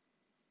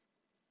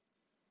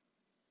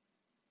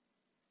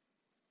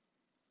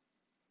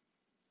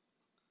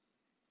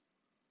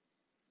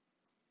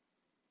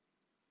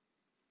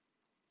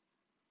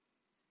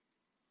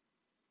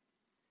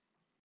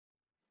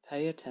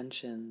 Pay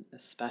attention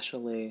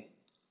especially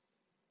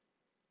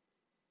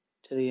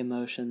to the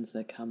emotions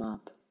that come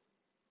up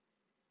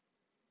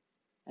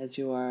as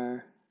you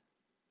are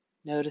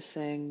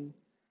noticing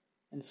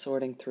and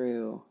sorting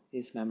through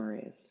these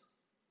memories,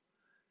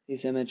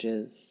 these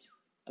images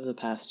of the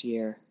past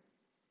year.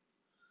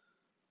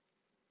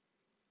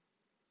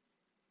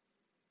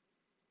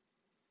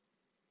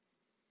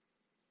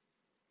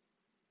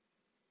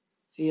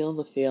 Feel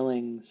the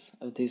feelings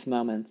of these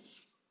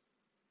moments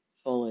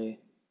fully.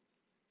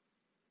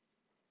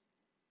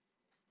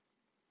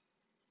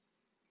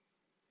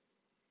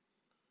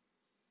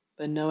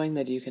 But knowing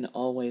that you can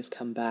always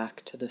come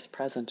back to this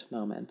present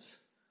moment,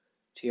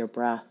 to your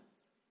breath,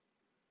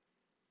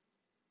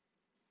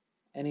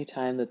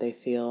 anytime that they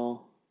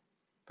feel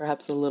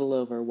perhaps a little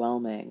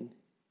overwhelming.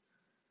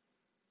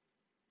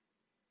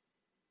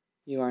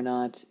 You are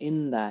not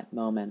in that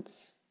moment.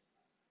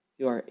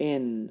 You are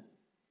in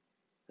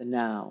the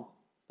now,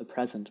 the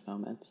present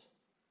moment,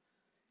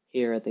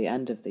 here at the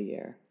end of the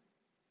year.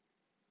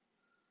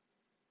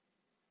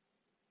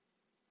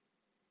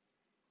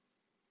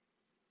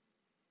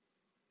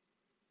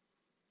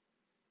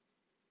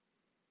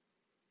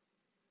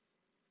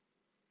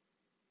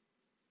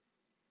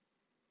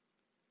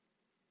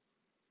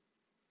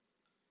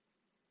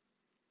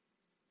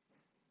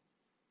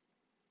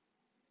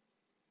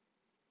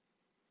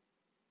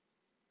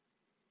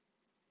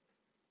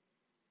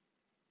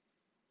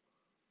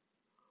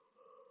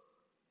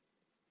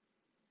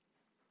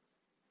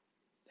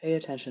 Pay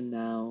attention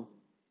now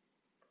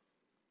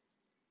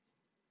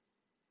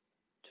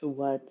to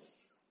what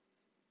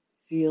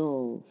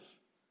feels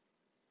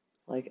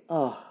like,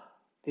 oh,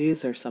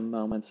 these are some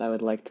moments I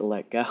would like to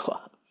let go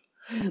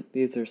of.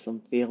 These are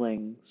some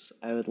feelings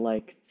I would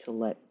like to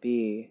let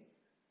be,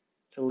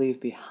 to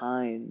leave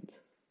behind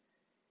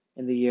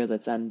in the year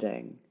that's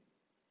ending.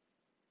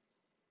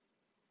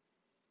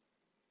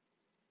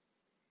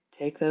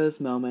 Take those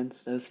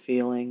moments, those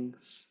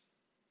feelings,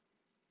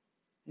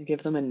 and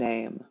give them a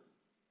name.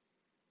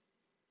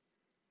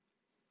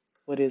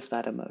 What is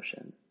that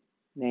emotion?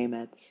 Name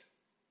it.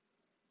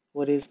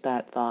 What is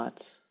that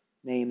thought?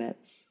 Name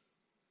it.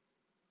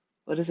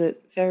 What is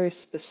it very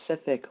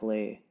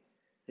specifically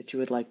that you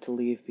would like to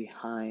leave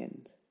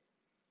behind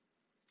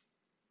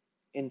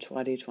in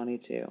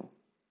 2022?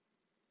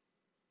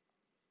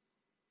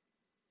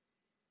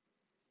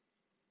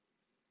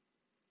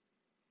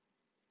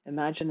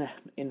 Imagine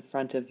in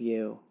front of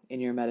you, in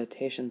your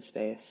meditation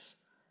space,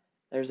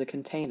 there's a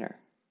container.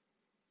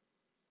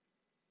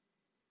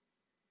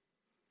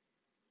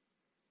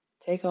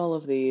 Take all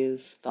of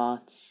these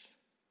thoughts,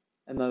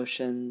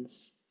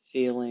 emotions,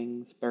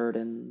 feelings,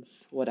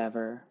 burdens,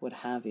 whatever, what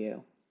have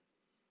you.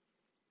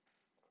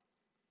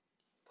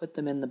 Put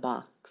them in the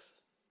box.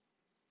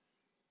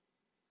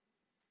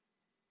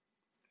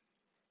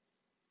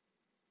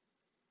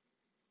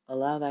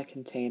 Allow that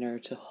container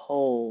to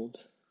hold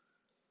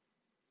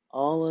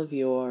all of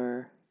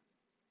your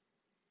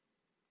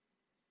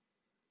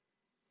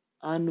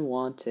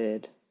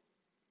unwanted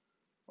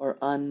or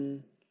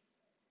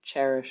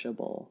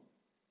uncherishable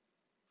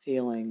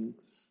feelings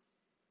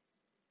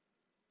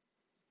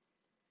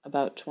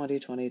about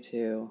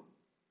 2022,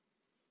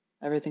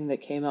 everything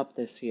that came up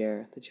this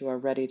year that you are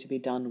ready to be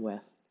done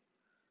with,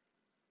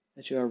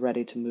 that you are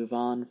ready to move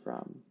on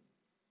from.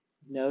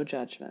 No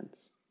judgments,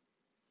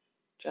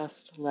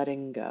 just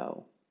letting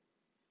go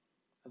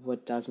of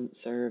what doesn't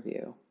serve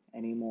you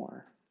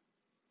anymore.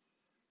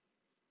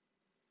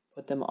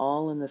 Put them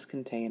all in this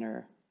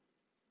container.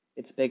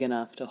 It's big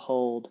enough to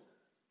hold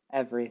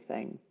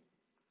everything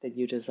that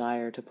you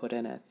desire to put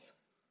in it.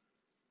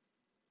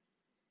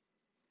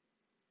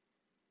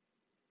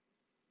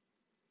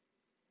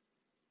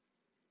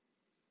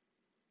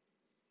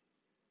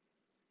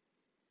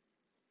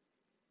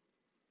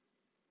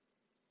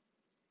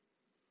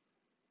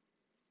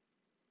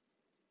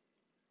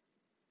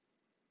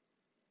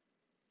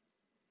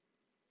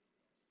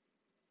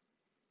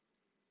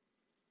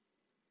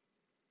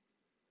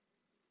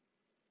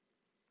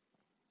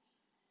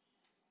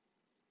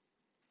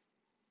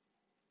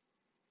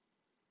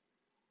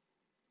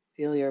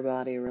 Feel your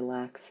body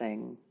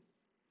relaxing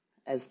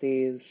as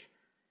these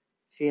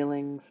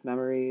feelings,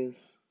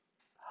 memories,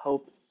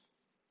 hopes,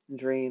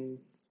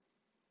 dreams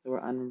that were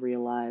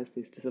unrealized,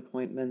 these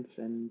disappointments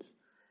and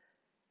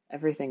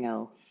everything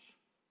else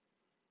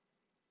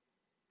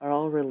are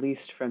all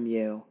released from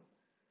you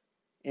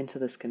into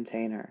this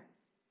container,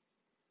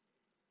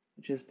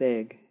 which is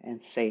big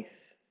and safe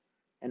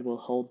and will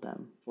hold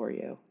them for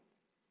you.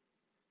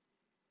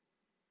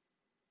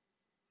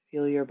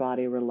 Feel your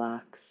body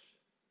relax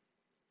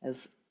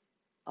as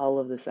all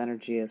of this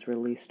energy is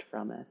released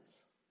from it.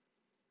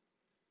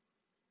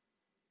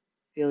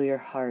 Feel your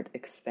heart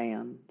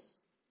expand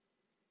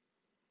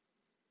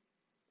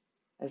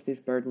as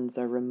these burdens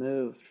are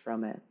removed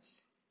from it.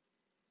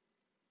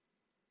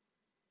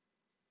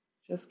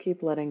 Just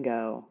keep letting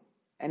go.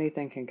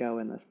 Anything can go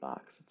in this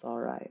box. It's all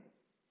right.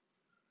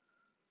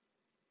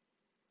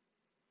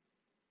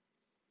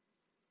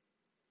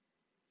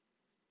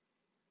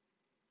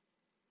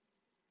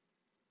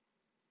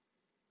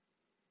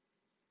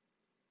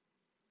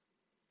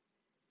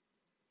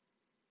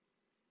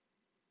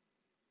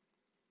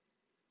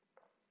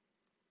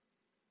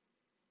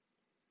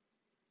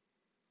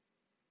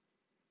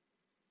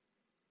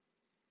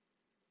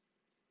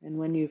 And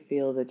when you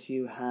feel that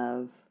you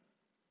have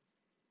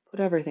put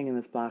everything in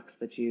this box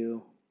that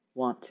you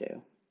want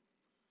to,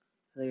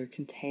 that your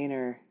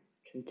container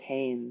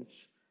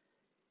contains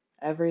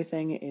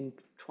everything in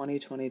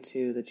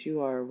 2022 that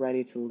you are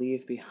ready to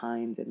leave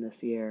behind in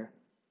this year,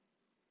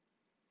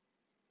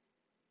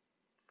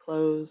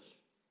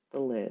 close the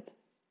lid,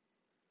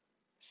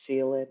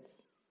 seal it,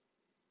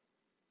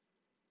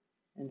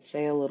 and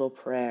say a little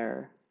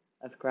prayer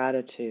of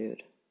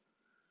gratitude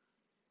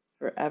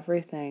for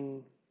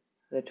everything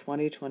that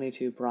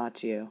 2022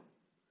 brought you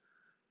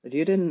that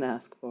you didn't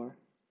ask for,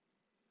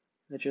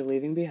 that you're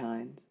leaving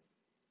behind,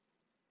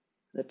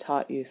 that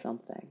taught you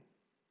something.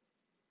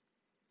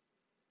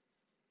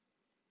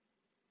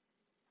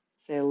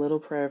 Say a little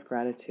prayer of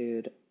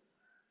gratitude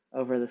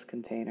over this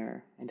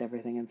container and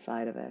everything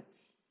inside of it.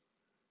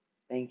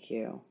 Thank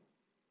you.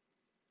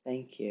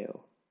 Thank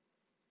you.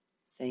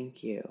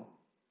 Thank you.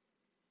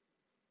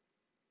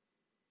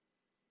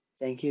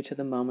 Thank you to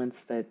the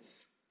moments that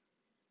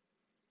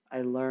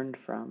I learned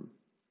from.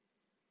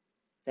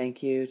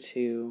 Thank you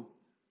to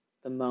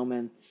the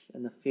moments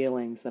and the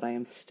feelings that I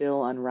am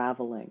still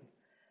unraveling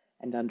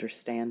and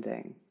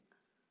understanding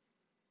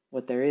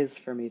what there is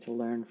for me to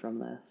learn from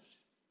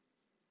this.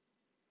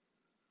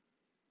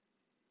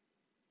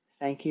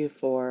 Thank you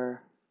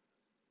for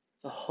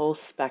the whole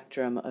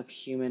spectrum of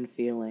human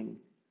feeling.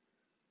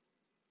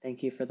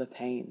 Thank you for the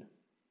pain,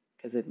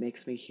 because it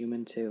makes me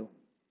human too.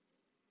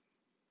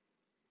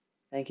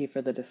 Thank you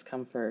for the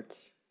discomfort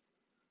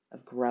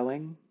of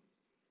growing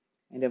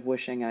and of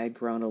wishing I had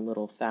grown a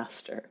little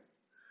faster,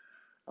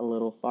 a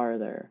little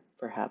farther,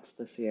 perhaps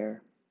this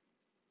year.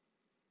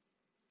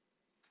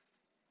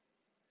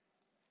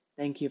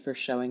 Thank you for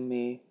showing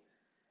me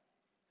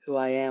who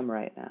I am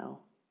right now.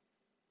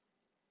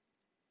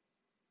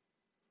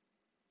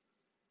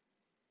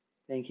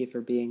 Thank you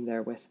for being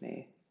there with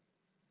me.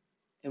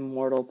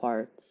 Immortal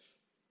parts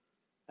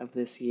of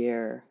this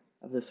year,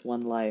 of this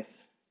one life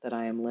that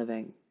I am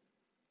living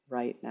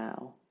right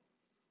now.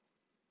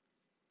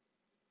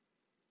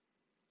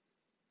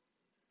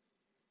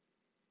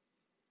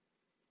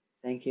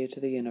 Thank you to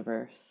the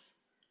universe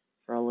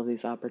for all of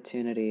these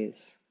opportunities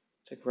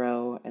to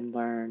grow and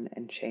learn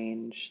and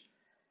change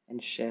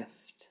and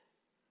shift,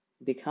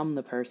 become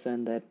the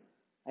person that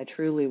I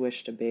truly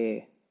wish to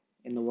be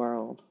in the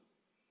world.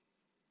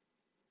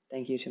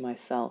 Thank you to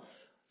myself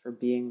for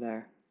being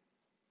there,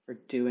 for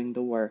doing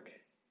the work,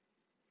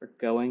 for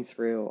going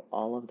through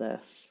all of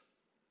this,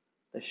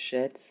 the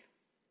shit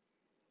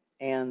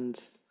and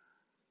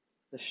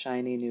the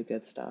shiny new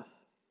good stuff.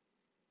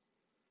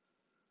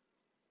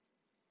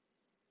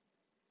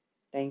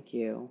 Thank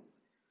you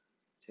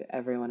to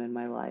everyone in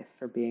my life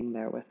for being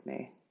there with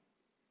me.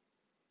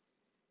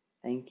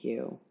 Thank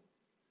you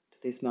to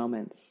these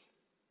moments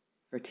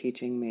for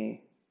teaching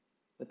me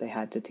what they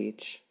had to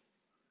teach.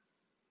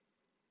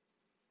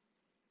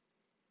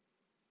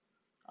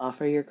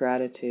 Offer your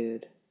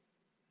gratitude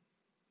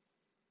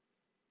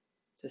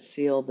to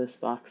seal this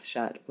box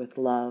shut with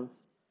love,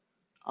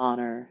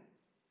 honor,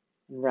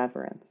 and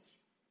reverence.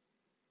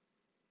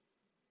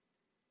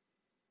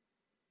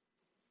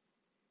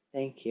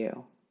 Thank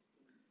you.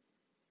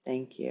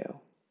 Thank you.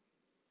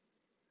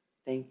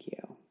 Thank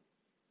you.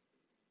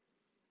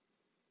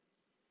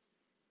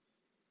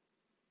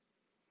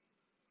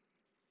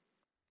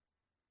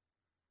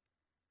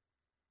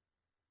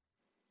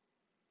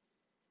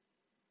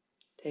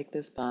 Take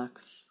this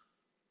box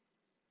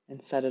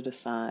and set it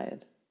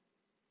aside.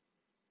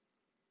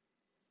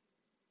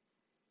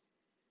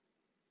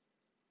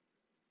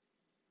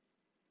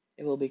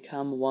 It will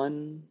become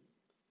one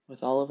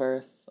with all of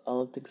Earth,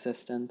 all of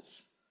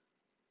existence,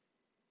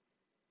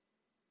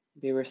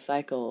 be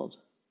recycled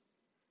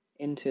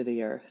into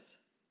the Earth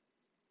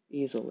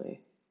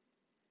easily.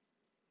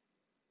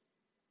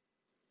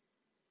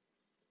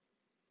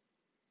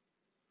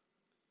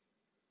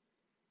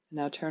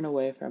 Now turn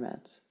away from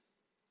it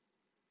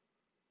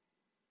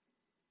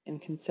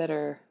and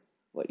consider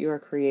what you are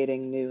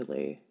creating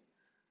newly,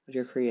 what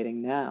you're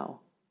creating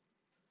now,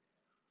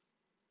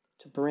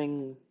 to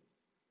bring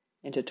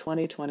into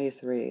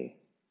 2023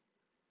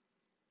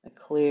 a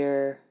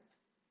clear,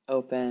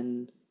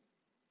 open,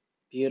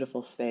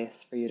 beautiful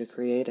space for you to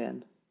create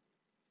in.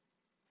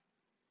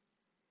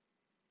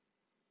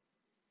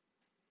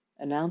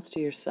 Announce to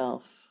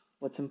yourself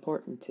what's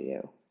important to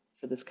you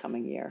for this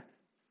coming year.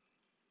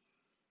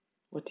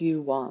 What do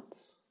you want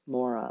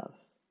more of?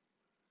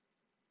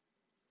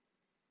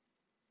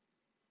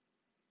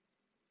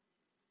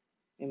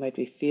 It might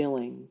be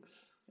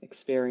feelings,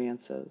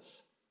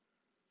 experiences,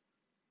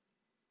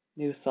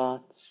 new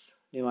thoughts,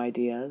 new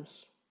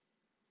ideas,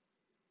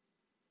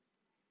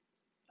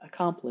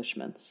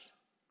 accomplishments,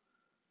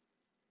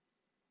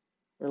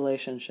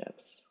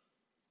 relationships.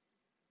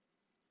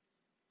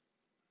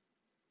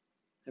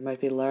 There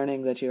might be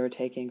learning that you are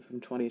taking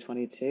from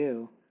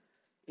 2022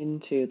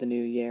 into the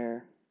new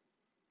year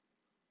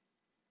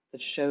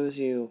that shows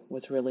you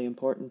what's really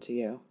important to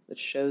you, that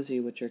shows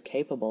you what you're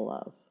capable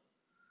of,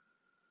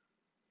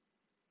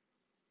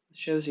 that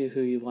shows you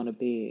who you want to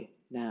be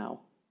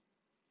now.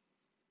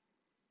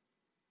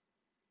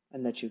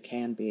 and that you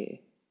can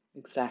be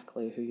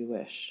exactly who you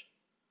wish.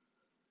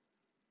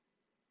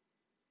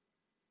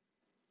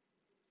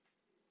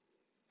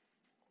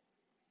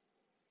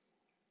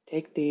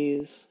 Take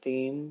these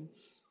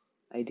themes,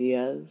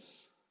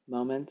 ideas,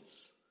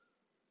 moments,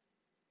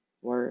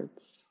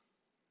 words,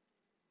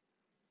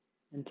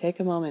 and take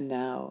a moment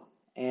now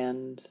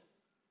and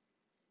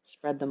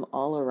spread them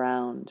all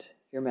around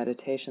your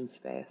meditation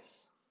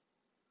space.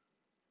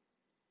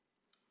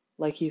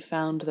 Like you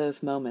found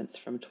those moments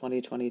from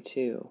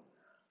 2022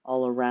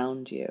 all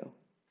around you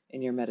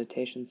in your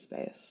meditation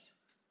space.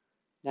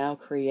 Now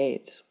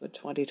create what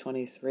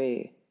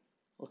 2023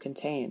 will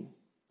contain,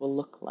 will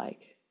look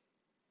like,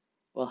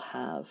 will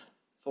have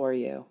for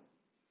you.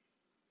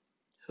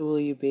 Who will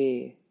you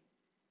be?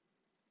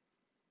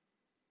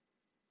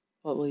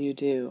 What will you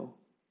do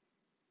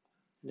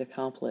and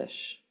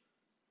accomplish?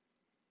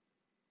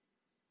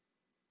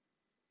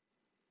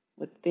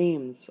 What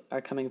themes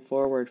are coming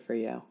forward for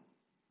you?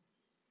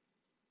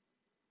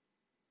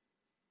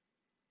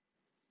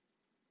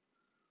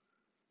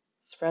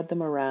 Spread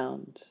them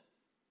around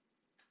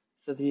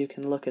so that you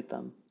can look at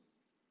them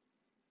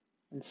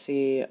and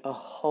see a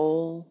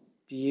whole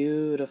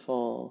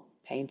beautiful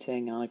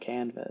painting on a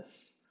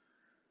canvas.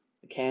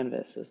 The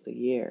canvas is the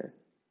year,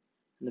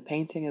 and the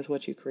painting is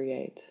what you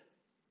create.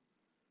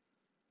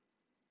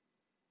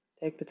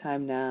 Take the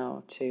time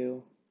now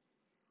to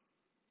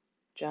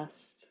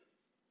just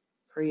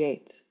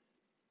create,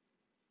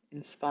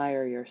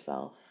 inspire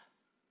yourself,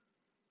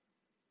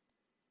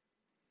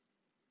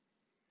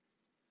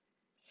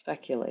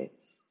 speculate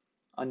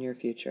on your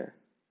future.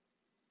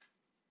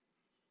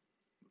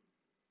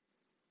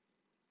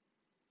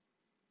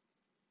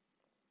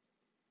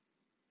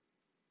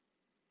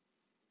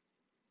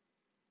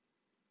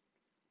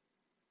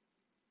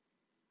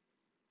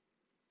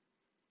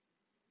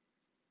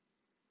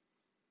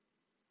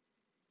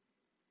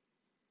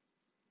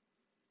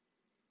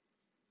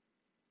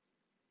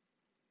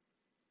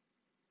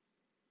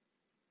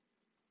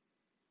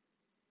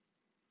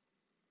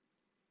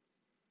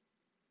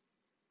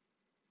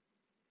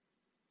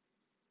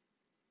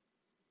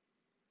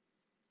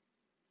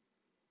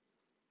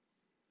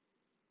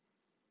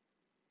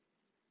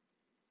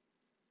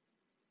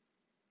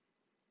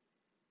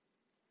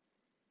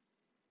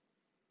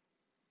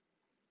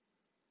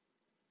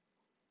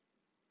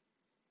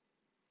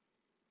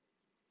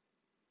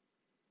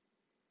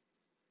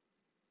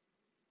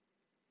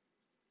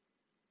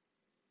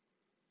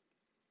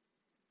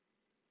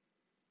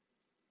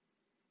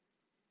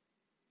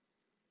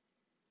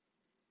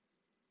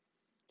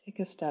 Take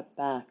a step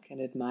back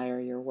and admire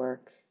your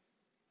work.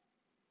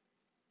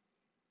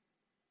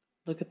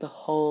 Look at the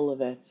whole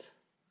of it,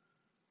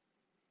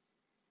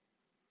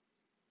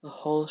 the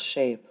whole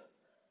shape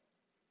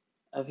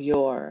of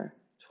your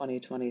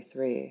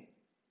 2023,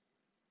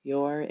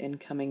 your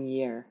incoming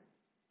year.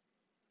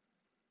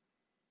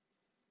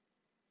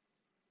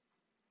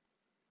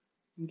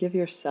 And give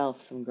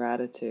yourself some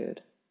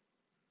gratitude,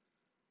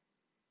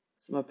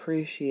 some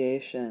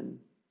appreciation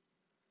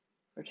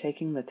for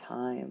taking the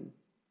time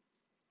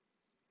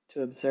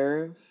to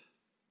observe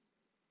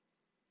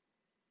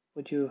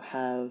what you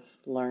have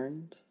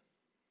learned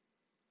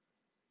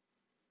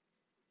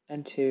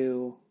and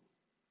to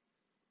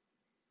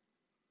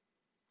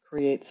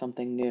create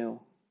something new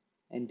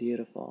and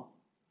beautiful,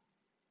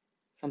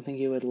 something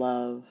you would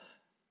love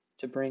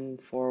to bring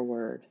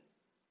forward,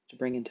 to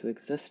bring into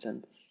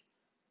existence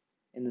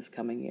in this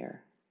coming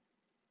year.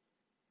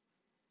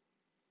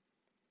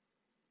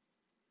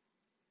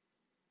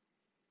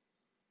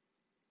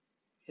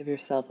 Give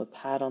yourself a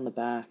pat on the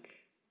back.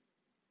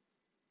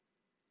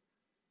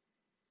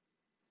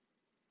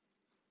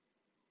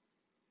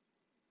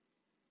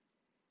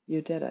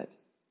 You did it.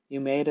 You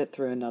made it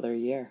through another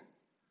year.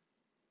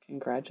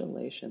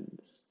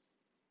 Congratulations.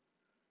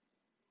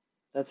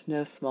 That's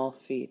no small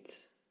feat.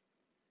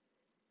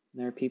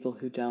 And there are people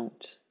who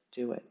don't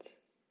do it.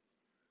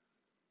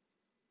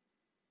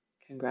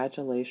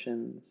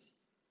 Congratulations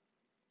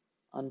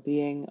on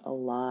being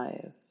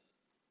alive,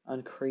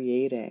 on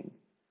creating,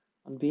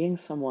 on being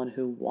someone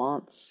who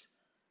wants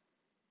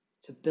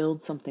to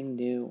build something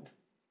new,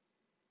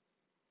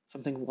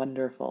 something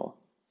wonderful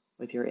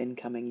with your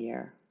incoming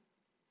year.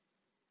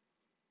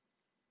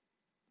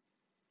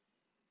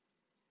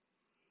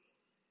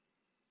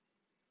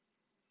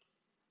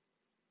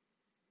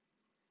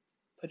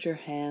 Put your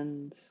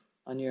hands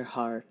on your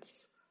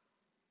hearts.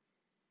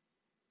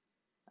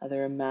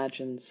 Either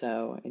imagine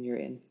so in your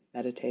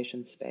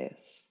meditation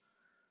space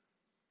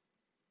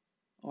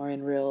or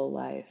in real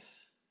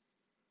life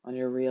on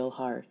your real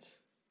heart.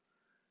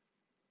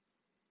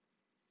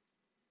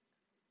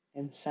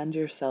 And send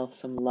yourself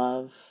some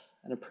love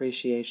and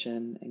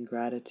appreciation and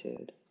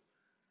gratitude.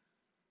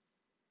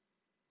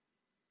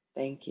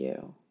 Thank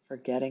you for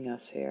getting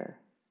us here.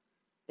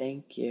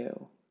 Thank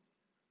you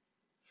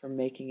for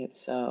making it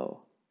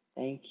so.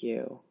 Thank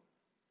you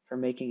for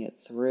making it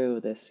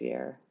through this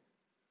year.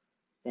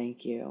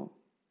 Thank you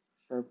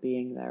for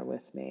being there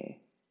with me,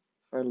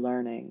 for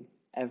learning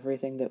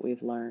everything that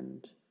we've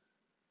learned,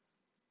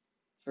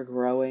 for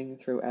growing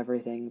through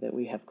everything that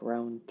we have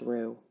grown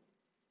through.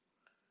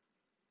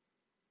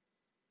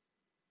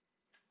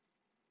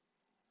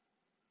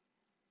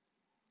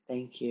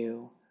 Thank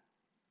you,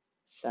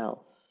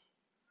 self,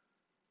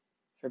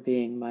 for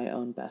being my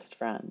own best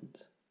friend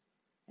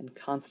and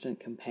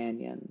constant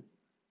companion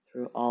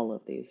through all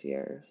of these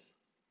years.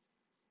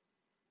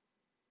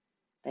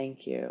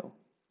 Thank you,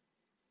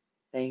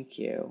 thank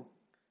you,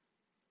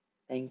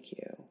 thank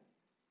you.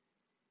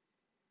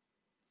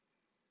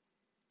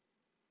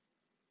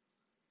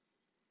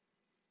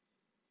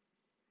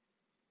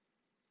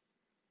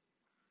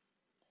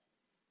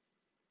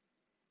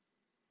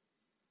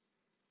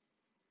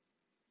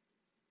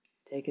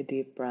 Take a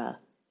deep breath.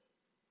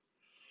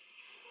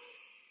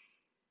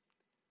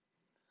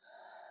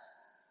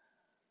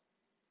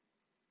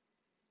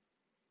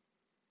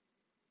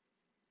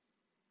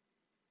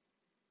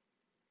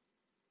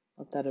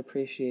 Let that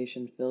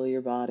appreciation fill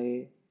your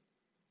body.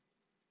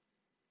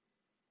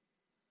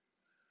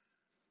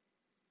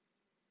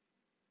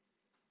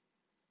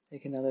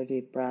 Take another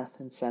deep breath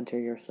and center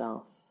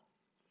yourself.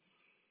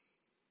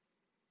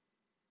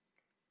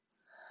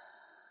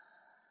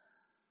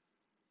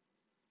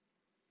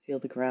 Feel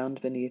the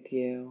ground beneath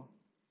you,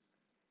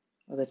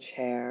 or the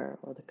chair,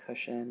 or the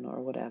cushion,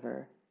 or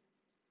whatever.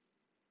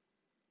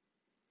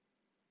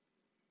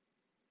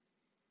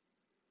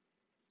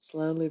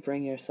 Slowly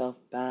bring yourself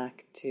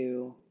back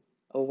to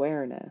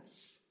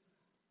awareness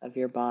of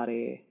your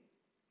body,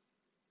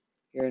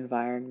 your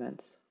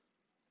environment.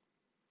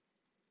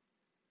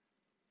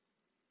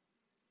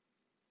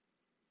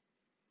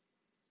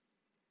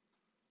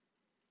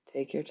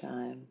 Take your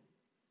time.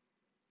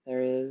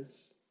 There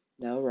is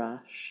no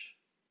rush.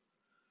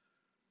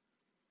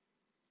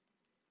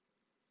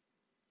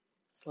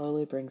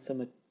 Slowly bring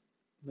some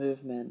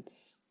movement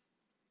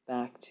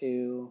back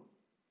to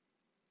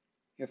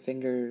your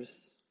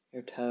fingers,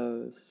 your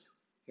toes,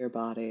 your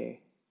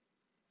body.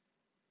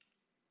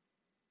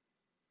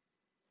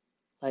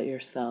 Let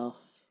yourself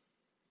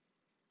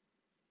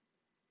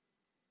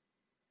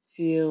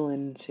feel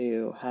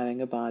into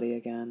having a body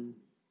again.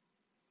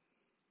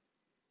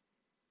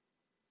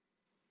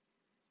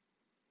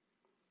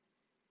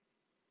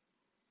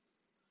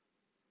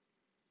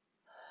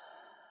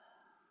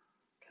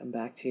 Come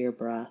back to your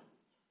breath.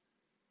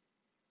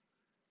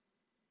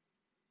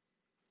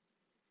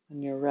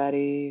 When you're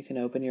ready, you can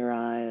open your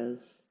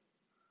eyes.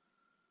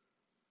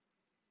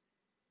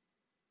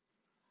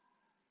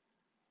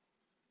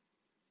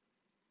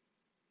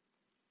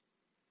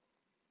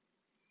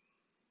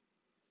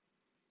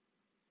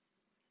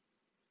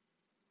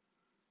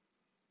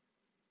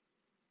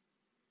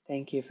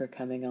 Thank you for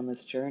coming on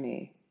this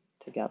journey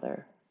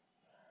together.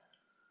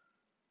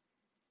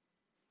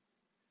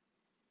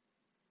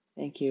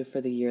 Thank you for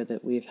the year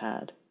that we've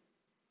had,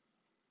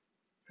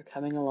 for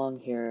coming along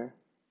here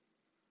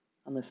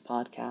on this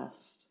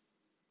podcast,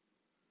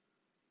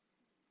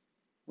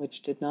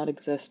 which did not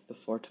exist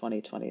before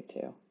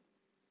 2022.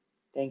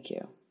 Thank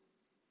you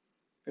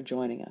for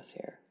joining us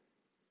here.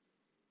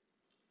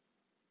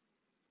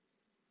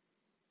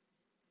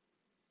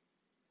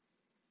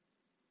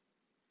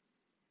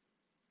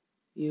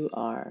 You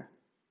are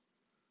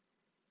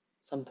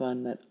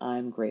someone that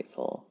I'm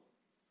grateful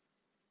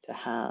to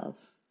have,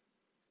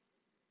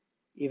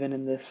 even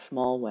in this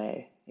small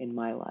way in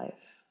my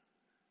life,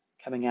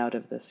 coming out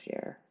of this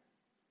year.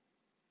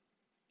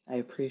 I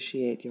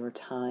appreciate your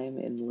time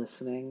in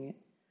listening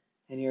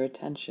and your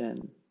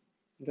attention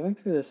in going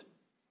through this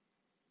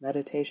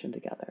meditation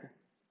together,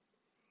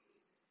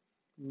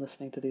 and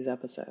listening to these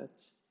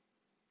episodes,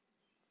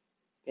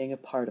 being a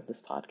part of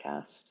this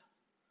podcast.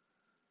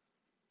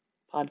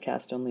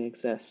 Podcast only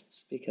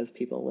exists because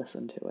people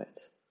listen to it.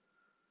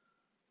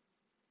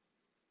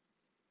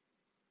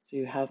 So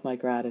you have my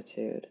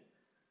gratitude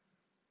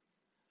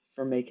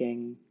for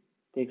making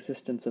the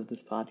existence of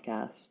this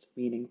podcast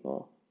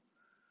meaningful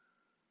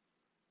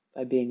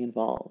by being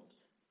involved,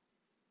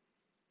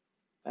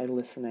 by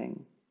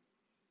listening,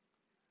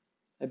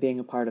 by being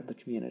a part of the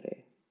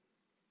community.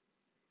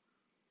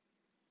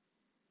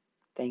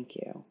 Thank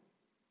you.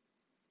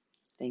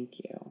 Thank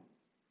you.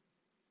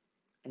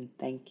 And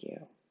thank you.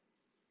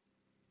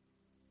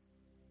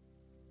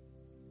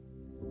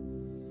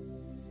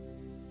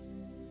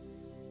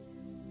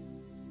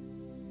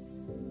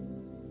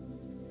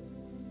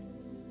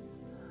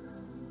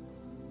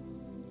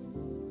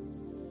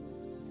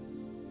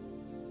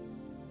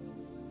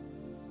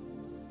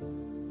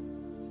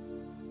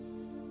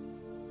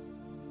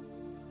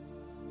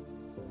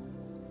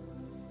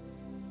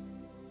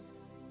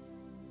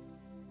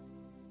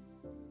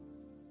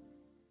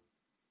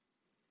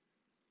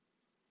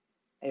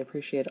 I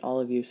appreciate all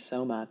of you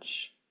so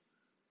much.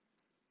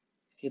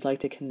 If you'd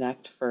like to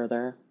connect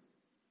further,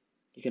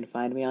 you can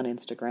find me on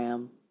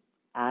Instagram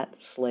at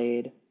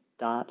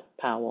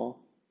slade.powell.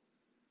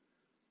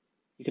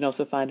 You can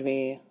also find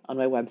me on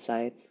my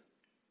website,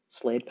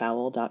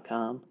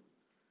 sladepowell.com,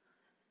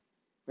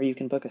 where you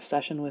can book a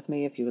session with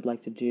me if you would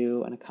like to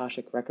do an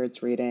Akashic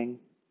Records reading,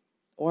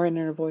 or an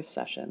inner voice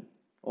session,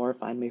 or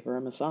find me for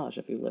a massage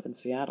if you live in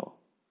Seattle.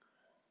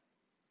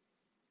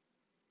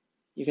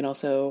 You can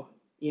also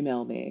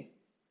email me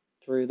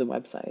through the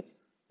website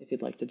if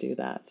you'd like to do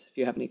that. If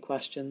you have any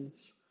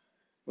questions,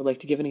 would like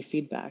to give any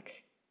feedback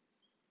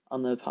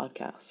on the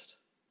podcast.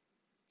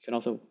 You can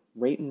also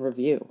rate and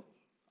review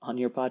on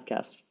your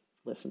podcast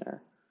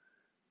listener.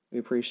 We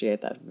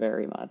appreciate that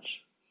very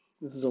much.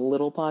 This is a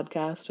little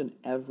podcast, and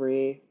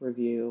every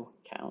review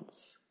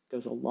counts. It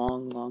goes a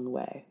long, long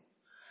way.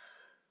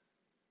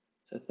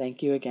 So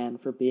thank you again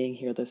for being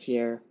here this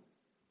year,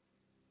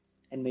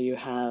 and may you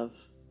have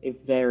a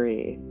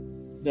very,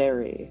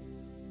 very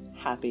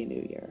happy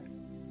new year.